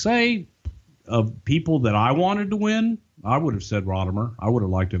would say of people that I wanted to win, I would have said Rodimer. I would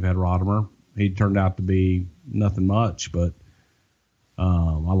have liked to have had Rodimer. He turned out to be nothing much, but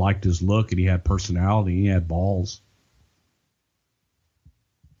I liked his look, and he had personality. He had balls.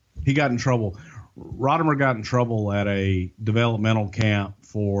 He got in trouble. Rodimer got in trouble at a developmental camp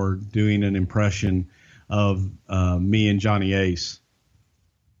for doing an impression of me and Johnny Ace.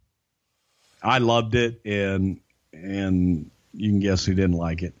 I loved it, and you can guess who didn't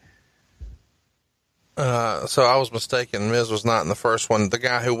like it. So I was mistaken. Miz was not in the first one. The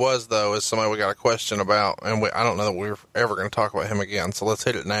guy who was, though, is somebody we got a question about, and I don't know that we're ever going to talk about him again, so let's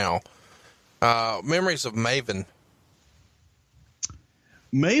hit it now. Memories of Maven.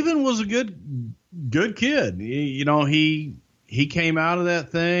 Maven was a good kid. He came out of that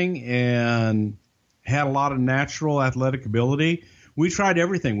thing and had a lot of natural athletic ability. We tried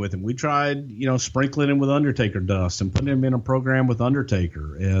everything with him. We tried, sprinkling him with Undertaker dust and putting him in a program with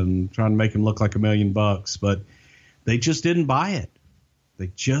Undertaker and trying to make him look like $1 million, but they just didn't buy it.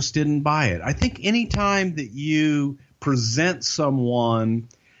 I think anytime that you present someone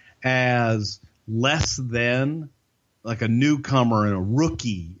as less than, like a newcomer and a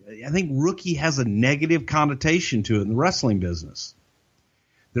rookie, I think rookie has a negative connotation to it in the wrestling business.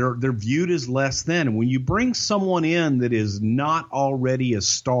 They're viewed as less than. And when you bring someone in that is not already a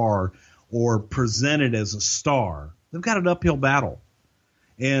star or presented as a star, they've got an uphill battle.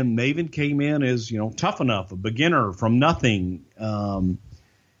 And Maven came in as, tough enough, a beginner from nothing. And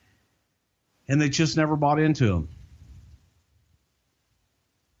they just never bought into him.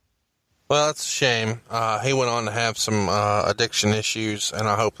 Well, that's a shame. He went on to have some addiction issues, and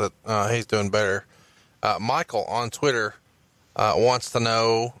I hope that he's doing better. Michael on Twitter wants to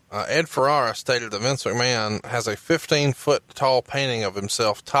know, Ed Ferrara stated that Vince McMahon has a 15-foot tall painting of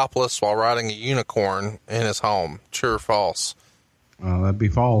himself topless while riding a unicorn in his home. True or false? That'd be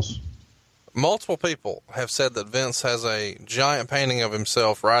false. Multiple people have said that Vince has a giant painting of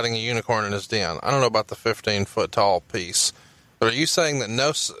himself riding a unicorn in his den. I don't know about the 15-foot tall piece, but are you saying that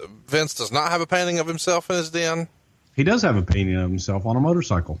Vince does not have a painting of himself in his den? He does have a painting of himself on a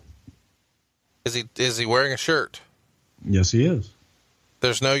motorcycle. Is he wearing a shirt? Yes, he is.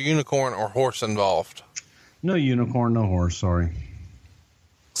 There's no unicorn or horse involved. No unicorn, no horse, sorry.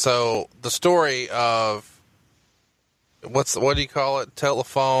 So the story of what do you call it?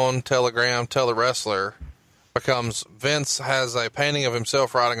 Telephone, telegram, telewrestler becomes Vince has a painting of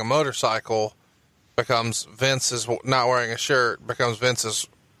himself riding a motorcycle, becomes Vince is not wearing a shirt, becomes Vince is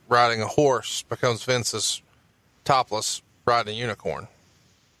riding a horse, becomes Vince is topless riding a unicorn.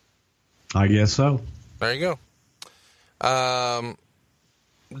 I guess so. There you go.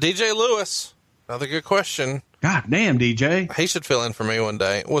 DJ Lewis, another good question. God damn, DJ. He should fill in for me one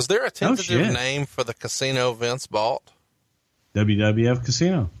day. Was there a tentative name for the casino Vince bought? WWF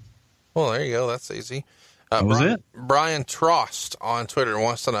Casino. Well, there you go. That's easy. That was it. Brian Trost on Twitter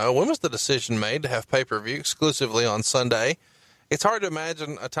wants to know, when was the decision made to have pay-per-view exclusively on Sunday? It's hard to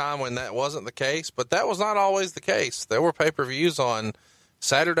imagine a time when that wasn't the case, but that was not always the case. There were pay-per-views on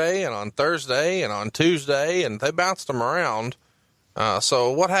Saturday and on Thursday and on Tuesday, and they bounced them around.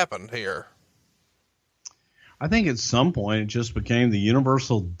 So what happened here? I think at some point it just became the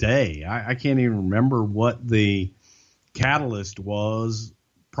universal day. I can't even remember what the catalyst was.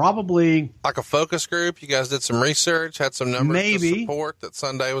 Probably like a focus group. You guys did some research, had some numbers to support that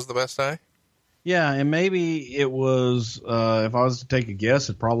Sunday was the best day. Yeah. And maybe it was, if I was to take a guess,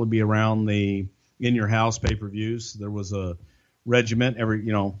 it'd probably be around the In Your House pay-per-views. There was a regiment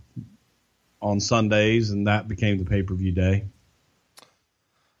on Sundays, and that became the pay-per-view day.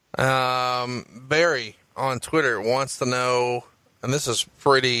 Barry on Twitter wants to know, and this is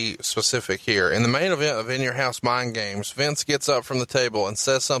pretty specific here. In the main event of In Your House Mind Games, Vince gets up from the table and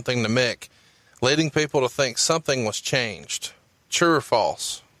says something to Mick, leading people to think something was changed. True or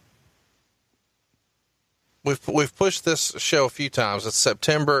false? We've pushed this show a few times. It's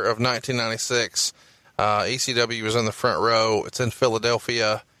September of 1996. ECW was in the front row. It's in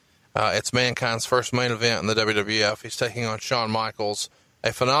Philadelphia. It's Mankind's first main event in the WWF. He's taking on Shawn Michaels.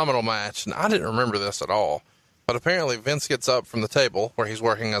 A phenomenal match. And I didn't remember this at all. But apparently Vince gets up from the table where he's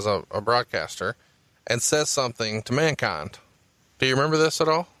working as a broadcaster and says something to Mankind. Do you remember this at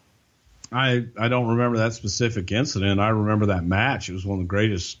all? I don't remember that specific incident. I remember that match. It was one of the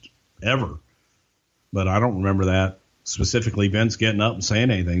greatest ever. But I don't remember that specifically Vince getting up and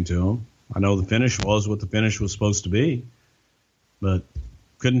saying anything to him. I know the finish was what the finish was supposed to be, but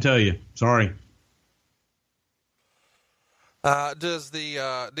couldn't tell you. Sorry. Does the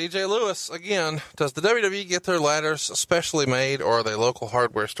DJ Lewis, again, does the WWE get their ladders specially made, or are they local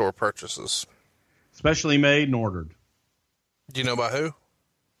hardware store purchases? Specially made and ordered. Do you know by who?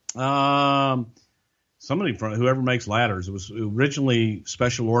 Somebody from whoever makes ladders. It was originally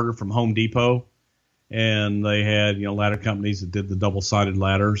special order from Home Depot, and they had, ladder companies that did the double-sided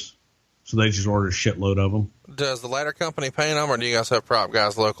ladders. So they just ordered a shitload of them. Does the ladder company paint them, or do you guys have prop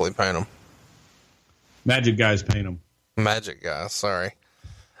guys locally paint them? Magic guys paint them. Magic guys, sorry.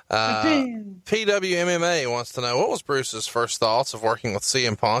 PWMMA wants to know, what was Bruce's first thoughts of working with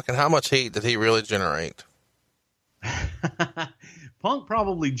CM Punk, and how much heat did he really generate? Punk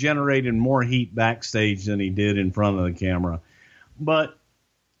probably generated more heat backstage than he did in front of the camera. But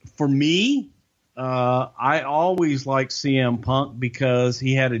for me, I always liked CM Punk because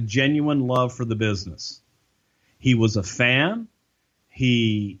he had a genuine love for the business. He was a fan.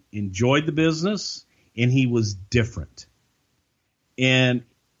 He enjoyed the business, and he was different. And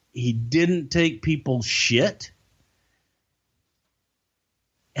he didn't take people's shit.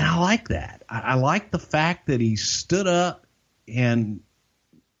 And I like that. I like the fact that he stood up and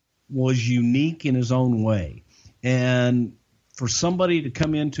was unique in his own way. And for somebody to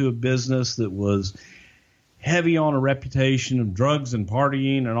come into a business that was heavy on a reputation of drugs and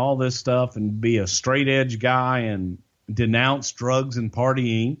partying and all this stuff, and be a straight edge guy and denounce drugs and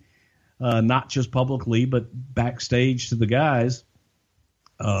partying, not just publicly, but backstage to the guys,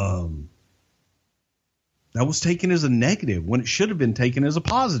 that was taken as a negative when it should have been taken as a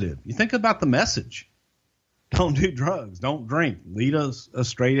positive. You think about the message. Don't do drugs. Don't drink. Lead a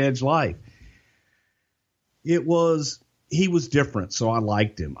straight edge life. He was different, so I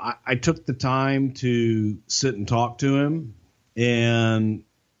liked him. I took the time to sit and talk to him and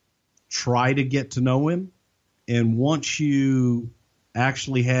try to get to know him. And once you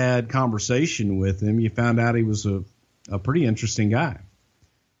actually had conversation with him, you found out he was a pretty interesting guy.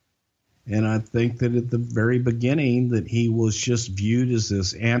 And I think that at the very beginning that he was just viewed as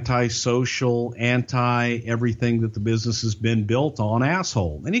this antisocial, anti-everything that the business has been built on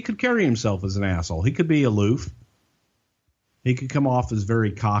asshole. And he could carry himself as an asshole. He could be aloof. He could come off as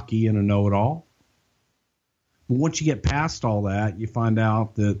very cocky and a know-it-all. But once you get past all that, you find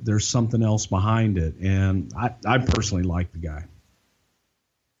out that there's something else behind it. And I personally like the guy.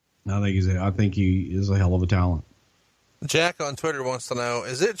 I think he is a hell of a talent. Jack on Twitter wants to know,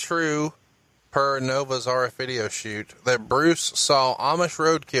 is it true, per Nova's RF video shoot, that Bruce saw Amish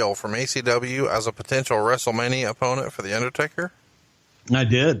Roadkill from ECW as a potential WrestleMania opponent for The Undertaker? I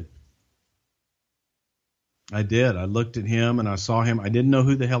did. I looked at him and I saw him. I didn't know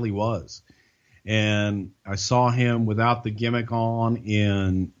who the hell he was. And I saw him without the gimmick on,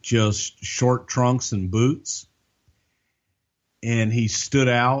 in just short trunks and boots. And he stood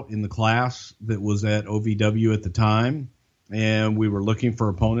out in the class that was at OVW at the time, and we were looking for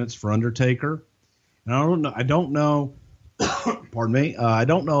opponents for Undertaker. And I don't know, pardon me. I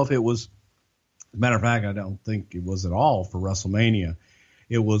don't know if it was, as a matter of fact, I don't think it was at all for WrestleMania.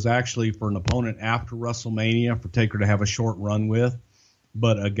 It was actually for an opponent after WrestleMania for Taker to have a short run with,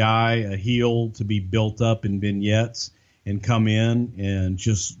 but a heel to be built up in vignettes and come in and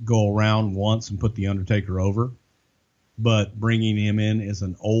just go around once and put the Undertaker over. But bringing him in as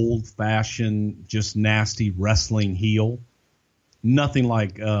an old-fashioned, just nasty wrestling heel, nothing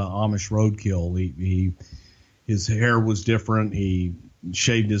like Amish Roadkill. His hair was different. He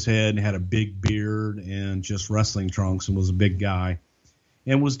shaved his head and had a big beard and just wrestling trunks and was a big guy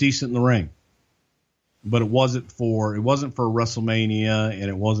and was decent in the ring. But it wasn't for WrestleMania, and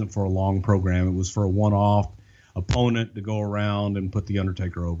it wasn't for a long program. It was for a one-off opponent to go around and put the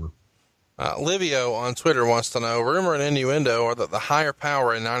Undertaker over. Livio on Twitter wants to know, rumor and innuendo are that the higher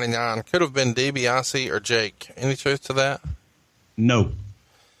power in 99 could have been DiBiase or Jake. Any truth to that? No.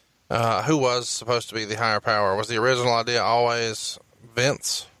 Who was supposed to be the higher power? Was the original idea always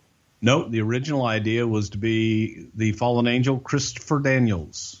Vince? No, the original idea was to be the fallen angel, Christopher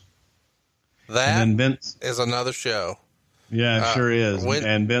Daniels. That and then Vince is another show. Yeah, it sure is.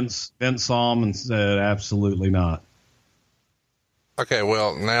 And Vince saw him and said, absolutely not. Okay,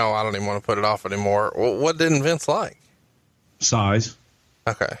 well, now I don't even want to put it off anymore. Well, what didn't Vince like? Size.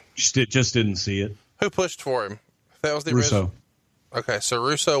 Okay. Just didn't see it. Who pushed for him? That was the Russo. original. Okay, so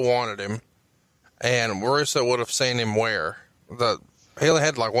Russo wanted him, and Russo would have seen him where? He only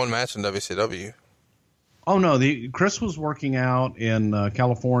had like one match in WCW. Oh, no, Chris was working out in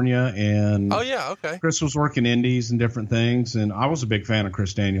California, and oh, yeah, okay. Chris was working indies and different things, and I was a big fan of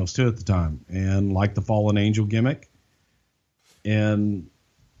Chris Daniels, too, at the time, and liked the Fallen Angel gimmick. And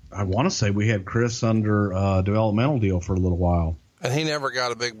I want to say we had Chris under a developmental deal for a little while. And he never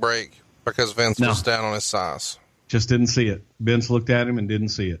got a big break because Vince was down on his size. Just didn't see it. Vince looked at him and didn't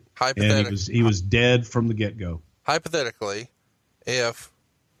see it. And he was dead from the get-go. Hypothetically, if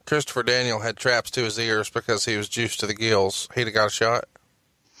Christopher Daniel had traps to his ears because he was juiced to the gills, he'd have got a shot.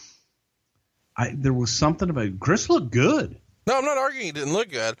 There was something about Chris looked good. No, I'm not arguing he didn't look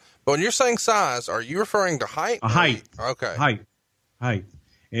good. But when you're saying size, are you referring to height? Height. Okay. Height.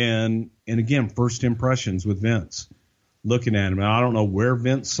 And again, first impressions with Vince. Looking at him. And I don't know where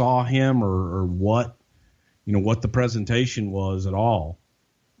Vince saw him or what, what the presentation was at all.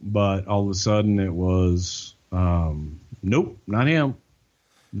 But all of a sudden it was, nope, not him.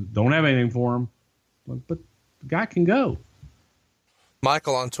 Don't have anything for him. But the guy can go.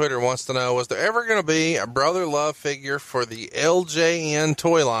 Michael on Twitter wants to know, was there ever going to be a brother love figure for the LJN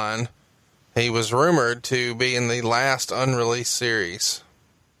toy line? He was rumored to be in the last unreleased series.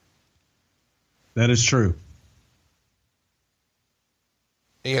 That is true.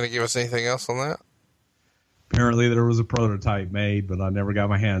 You going to give us anything else on that? Apparently there was a prototype made, but I never got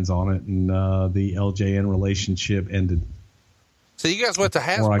my hands on it, and the LJN relationship ended. So you guys went to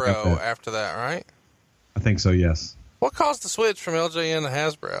Hasbro after that, right? I think so, yes. What caused the switch from LJN to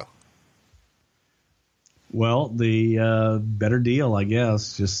Hasbro? Well, the better deal, I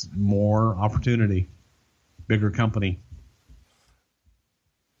guess. Just more opportunity. Bigger company.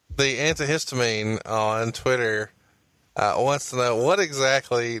 The antihistamine on Twitter wants to know, what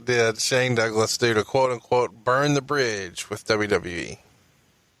exactly did Shane Douglas do to quote-unquote burn the bridge with WWE?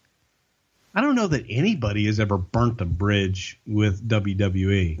 I don't know that anybody has ever burnt a bridge with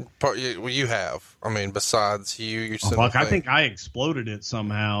WWE. Well, you have. I mean, besides you. I think I exploded it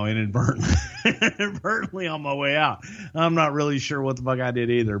somehow inadvertently on my way out. I'm not really sure what the fuck I did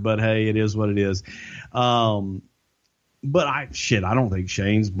either, but hey, it is what it is. But I don't think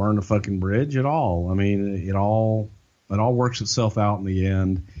Shane's burned a fucking bridge at all. I mean, it all works itself out in the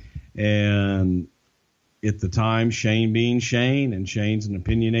end. And at the time, Shane being Shane, and Shane's an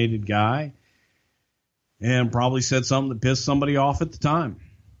opinionated guy, and probably said something that pissed somebody off at the time.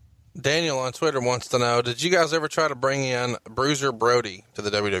 Daniel on Twitter wants to know, did you guys ever try to bring in Bruiser Brody to the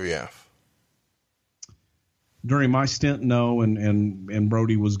WWF? During my stint, no, and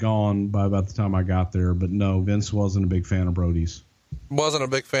Brody was gone by about the time I got there. But no, Vince wasn't a big fan of Brody's. Wasn't a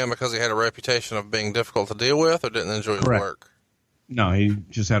big fan because he had a reputation of being difficult to deal with, or didn't enjoy his work? No, he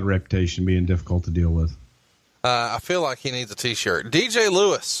just had a reputation of being difficult to deal with. I feel like he needs a t-shirt. DJ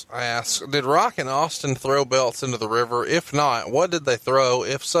Lewis asks, did Rock and Austin throw belts into the river? If not, what did they throw?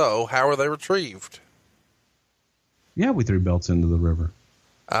 If so, how were they retrieved? Yeah, we threw belts into the river.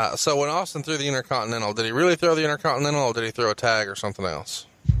 So when Austin threw the Intercontinental, did he really throw the Intercontinental, or did he throw a tag or something else?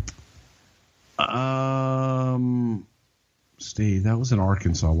 Steve, that was in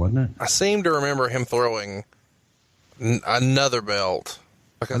Arkansas, wasn't it? I seem to remember him throwing another belt.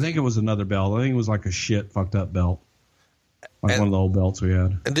 I think it was another belt. I think it was like a fucked up belt. Like one of the old belts we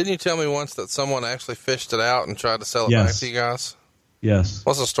had. And didn't you tell me once that someone actually fished it out and tried to sell it back to you guys? Yes.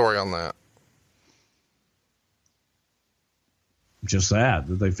 What's the story on that? Just that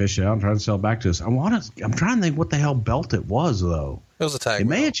they fished it out and tried to sell it back to us. I'm trying to think what the hell belt it was, though. It was a tag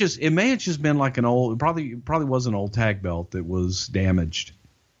belt. It may have just been like an old, probably was an old tag belt that was damaged.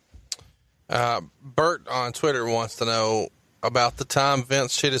 Bert on Twitter wants to know about the time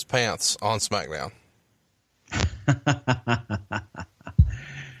Vince shit his pants on SmackDown.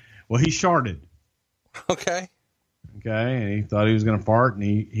 Well, he sharted. Okay. And he thought he was going to fart, and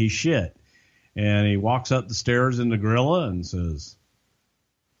he shit. And he walks up the stairs in the Gorilla and says,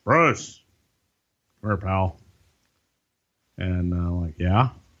 Bruce, come here, pal. And I'm like, yeah.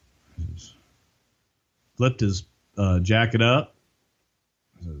 Flipped his jacket up.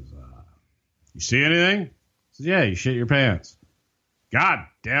 Says, you see anything? I said, yeah, you shit your pants. God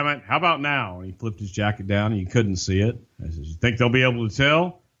damn it. How about now? And he flipped his jacket down and you couldn't see it. I said, you think they'll be able to tell?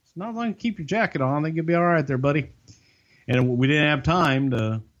 I said, no, long keep your jacket on. I think you'll be all right there, buddy. And we didn't have time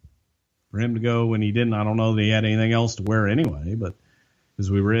for him to go when he didn't. I don't know that he had anything else to wear anyway, but because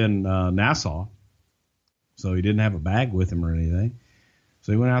we were in Nassau, so he didn't have a bag with him or anything.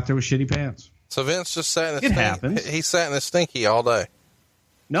 So he went out there with shitty pants. So Vince just sat in his It happens. He sat in his stinky all day.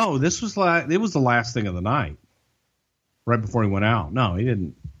 No, it was the last thing of the night, right before he went out. No, he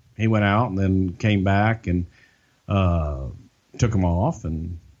didn't. He went out and then came back and took them off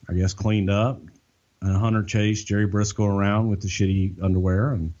and I guess cleaned up. And Hunter chased Jerry Briscoe around with the shitty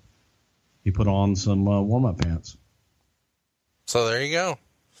underwear and he put on some warm-up pants. So there you go.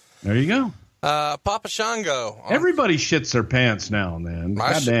 There you go. Papa Shango. Everybody shits their pants now and then.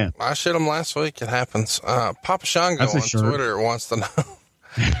 Goddamn. I shit them last week. It happens. Papa Shango on Twitter wants to know.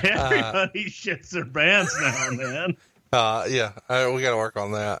 Everybody shits their pants now and then. Yeah, we got to work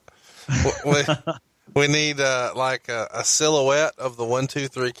on that. We need like a silhouette of the 1, 2,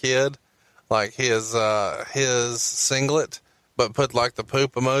 3 Kid, like his singlet, but put like the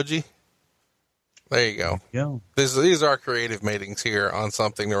poop emoji. There you go. Yeah. These are our creative meetings here on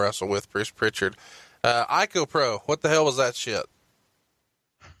Something to Wrestle with. Bruce Pritchard. Ico Pro, what the hell was that shit?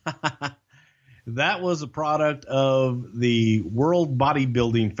 That was a product of the World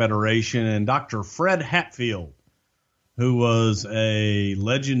Bodybuilding Federation and Dr. Fred Hatfield, who was a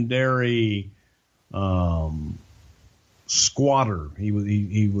legendary squatter.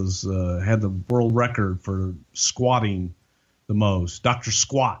 He was had the world record for squatting the most. Dr.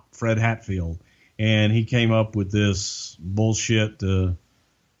 Squat, Fred Hatfield. And he came up with this bullshit. It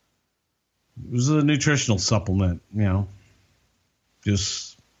was a nutritional supplement, you know.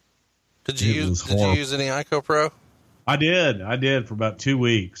 Just did you use any Ico Pro? I did for about 2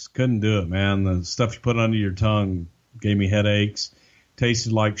 weeks. Couldn't do it, man. The stuff you put under your tongue gave me headaches.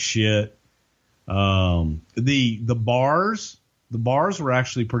 Tasted like shit. The bars were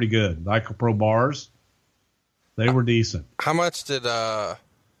actually pretty good. The Ico Pro bars, they were decent. How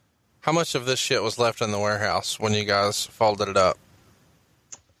much of this shit was left in the warehouse when you guys folded it up?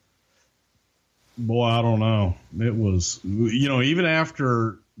 Boy, I don't know. It was, even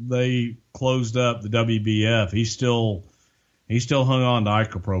after they closed up the WBF, he still hung on to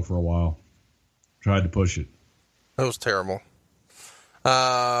Ico Pro for a while. Tried to push it. It was terrible.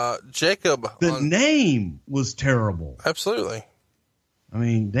 Jacob. The name was terrible. Absolutely. I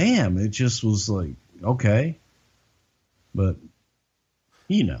mean, damn, it just was like, okay. But,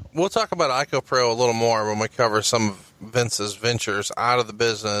 We'll talk about Ico Pro a little more when we cover some of Vince's ventures out of the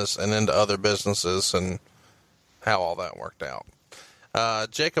business and into other businesses and how all that worked out.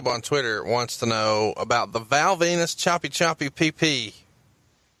 Jacob on Twitter wants to know about the Val Venus Choppy PP.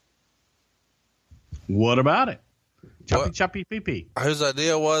 What about it? Choppy PP. Whose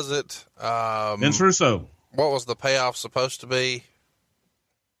idea was it? Vince Russo. What was the payoff supposed to be?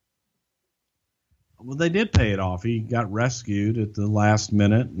 Well, they did pay it off. He got rescued at the last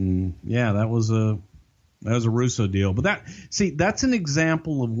minute, and yeah, that was a Russo deal. But that's an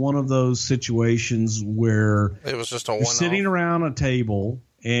example of one of those situations where it was just a one-off. Sitting around a table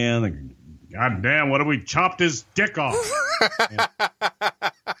and God damn, what if we chopped his dick off?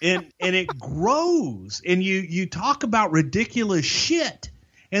 and it grows, and you talk about ridiculous shit,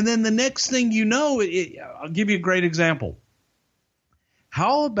 and then the next thing you know, I'll give you a great example.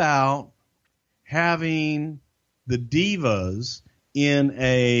 How about having the Divas in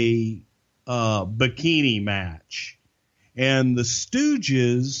a bikini match and the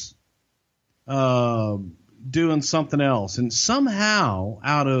Stooges doing something else, and somehow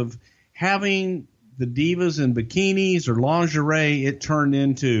out of having the Divas in bikinis or lingerie, it turned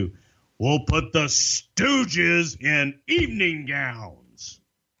into, we'll put the Stooges in evening gowns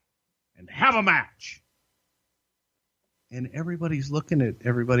and have a match. And everybody's looking at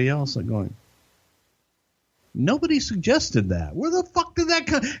everybody else and going, nobody suggested that. Where the fuck did that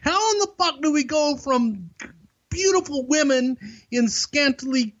come? How in the fuck do we go from beautiful women in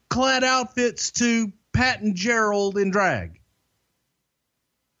scantily clad outfits to Pat and Gerald in drag?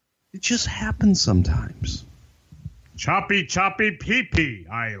 It just happens sometimes. Choppy PP.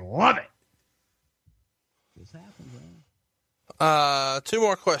 I love it. This happens, man. 2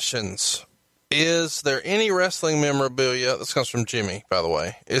 more questions. Is there any wrestling memorabilia? This comes from Jimmy, by the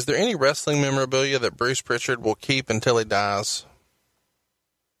way. Is there any wrestling memorabilia that Bruce Pritchard will keep until he dies?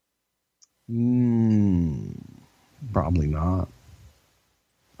 Probably not.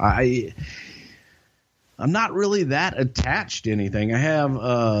 I'm not really that attached to anything. I have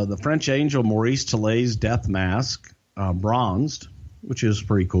the French Angel Maurice Tillet's death mask, bronzed, which is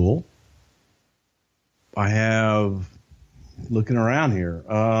pretty cool. I have, looking around here,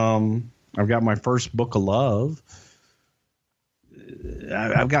 I've got my first Book of Love.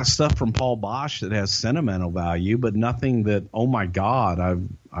 I've got stuff from Paul Bosch that has sentimental value, but nothing that, oh my God,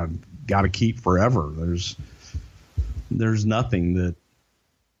 I've got to keep forever. There's nothing that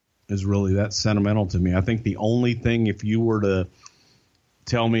is really that sentimental to me. I think the only thing, if you were to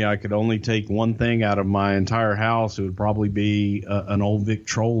tell me I could only take one thing out of my entire house, it would probably be an old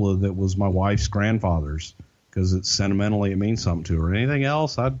Victrola that was my wife's grandfather's, because it's sentimentally, it means something to her. Anything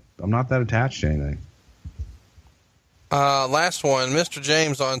else, I'm not that attached to anything. Last one, Mr.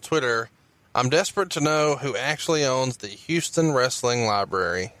 James on Twitter. I'm desperate to know who actually owns the Houston Wrestling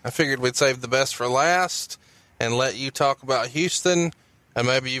Library. I figured we'd save the best for last and let you talk about Houston, and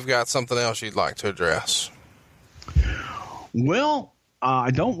maybe you've got something else you'd like to address. Well,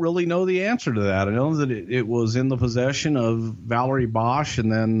 I don't really know the answer to that. I know that it was in the possession of Valerie Bosch,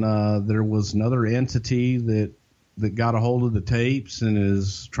 and then there was another entity that that got a hold of the tapes and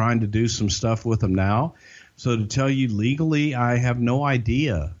is trying to do some stuff with them now. So to tell you legally, I have no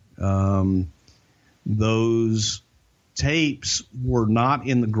idea. Those tapes were not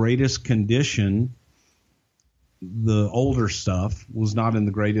in the greatest condition. The older stuff was not in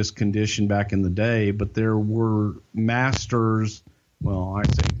the greatest condition back in the day, but there were masters. Well, I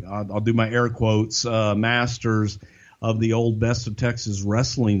say I'll do my air quotes, masters of the old Best of Texas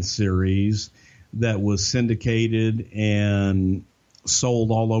Wrestling series that was syndicated and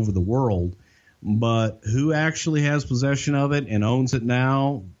sold all over the world. But who actually has possession of it and owns it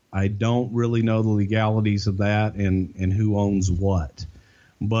now, I don't really know the legalities of that and who owns what.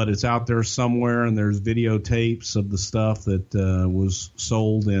 But it's out there somewhere, and there's videotapes of the stuff that was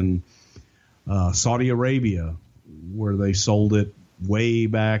sold in Saudi Arabia, where they sold it way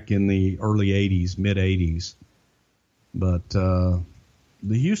back in the early 80s, mid 80s. But the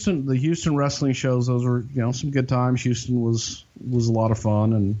Houston wrestling shows, those were, you know, some good times. Houston was a lot of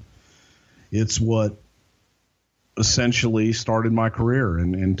fun, and it's what essentially started my career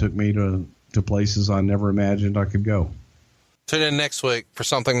and took me to places I never imagined I could go. Tune in next week for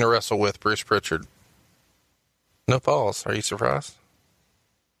Something to Wrestle with, Bruce Pritchard. No pause. Are you surprised?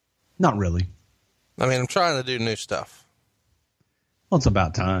 Not really. I mean, I'm trying to do new stuff. Well, it's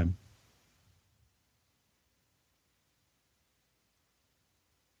about time.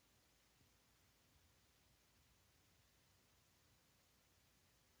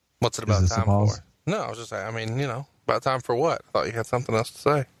 What's it about time for? No, I was just saying, I mean, you know, about time for what? I thought you had something else to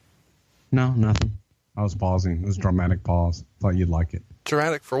say. No, nothing. I was pausing. It was a dramatic pause. Thought you'd like it.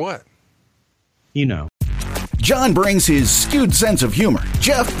 Dramatic for what? You know. John brings his skewed sense of humor.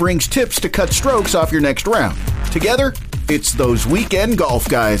 Jeff brings tips to cut strokes off your next round. Together, it's those weekend golf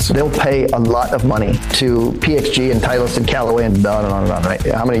guys. They'll pay a lot of money to PXG and Titleist and Callaway and on and on and on, right?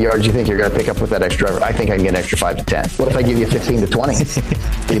 How many yards do you think you're going to pick up with that extra driver? I think I can get an extra 5 to 10. What if I give you 15 to 20?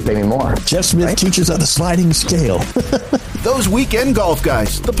 Can you pay me more? Jeff Smith teaches on a sliding scale. Those Weekend Golf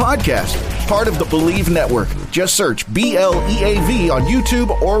Guys, the podcast, part of the Believe Network. Just search BLEAV on YouTube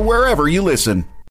or wherever you listen.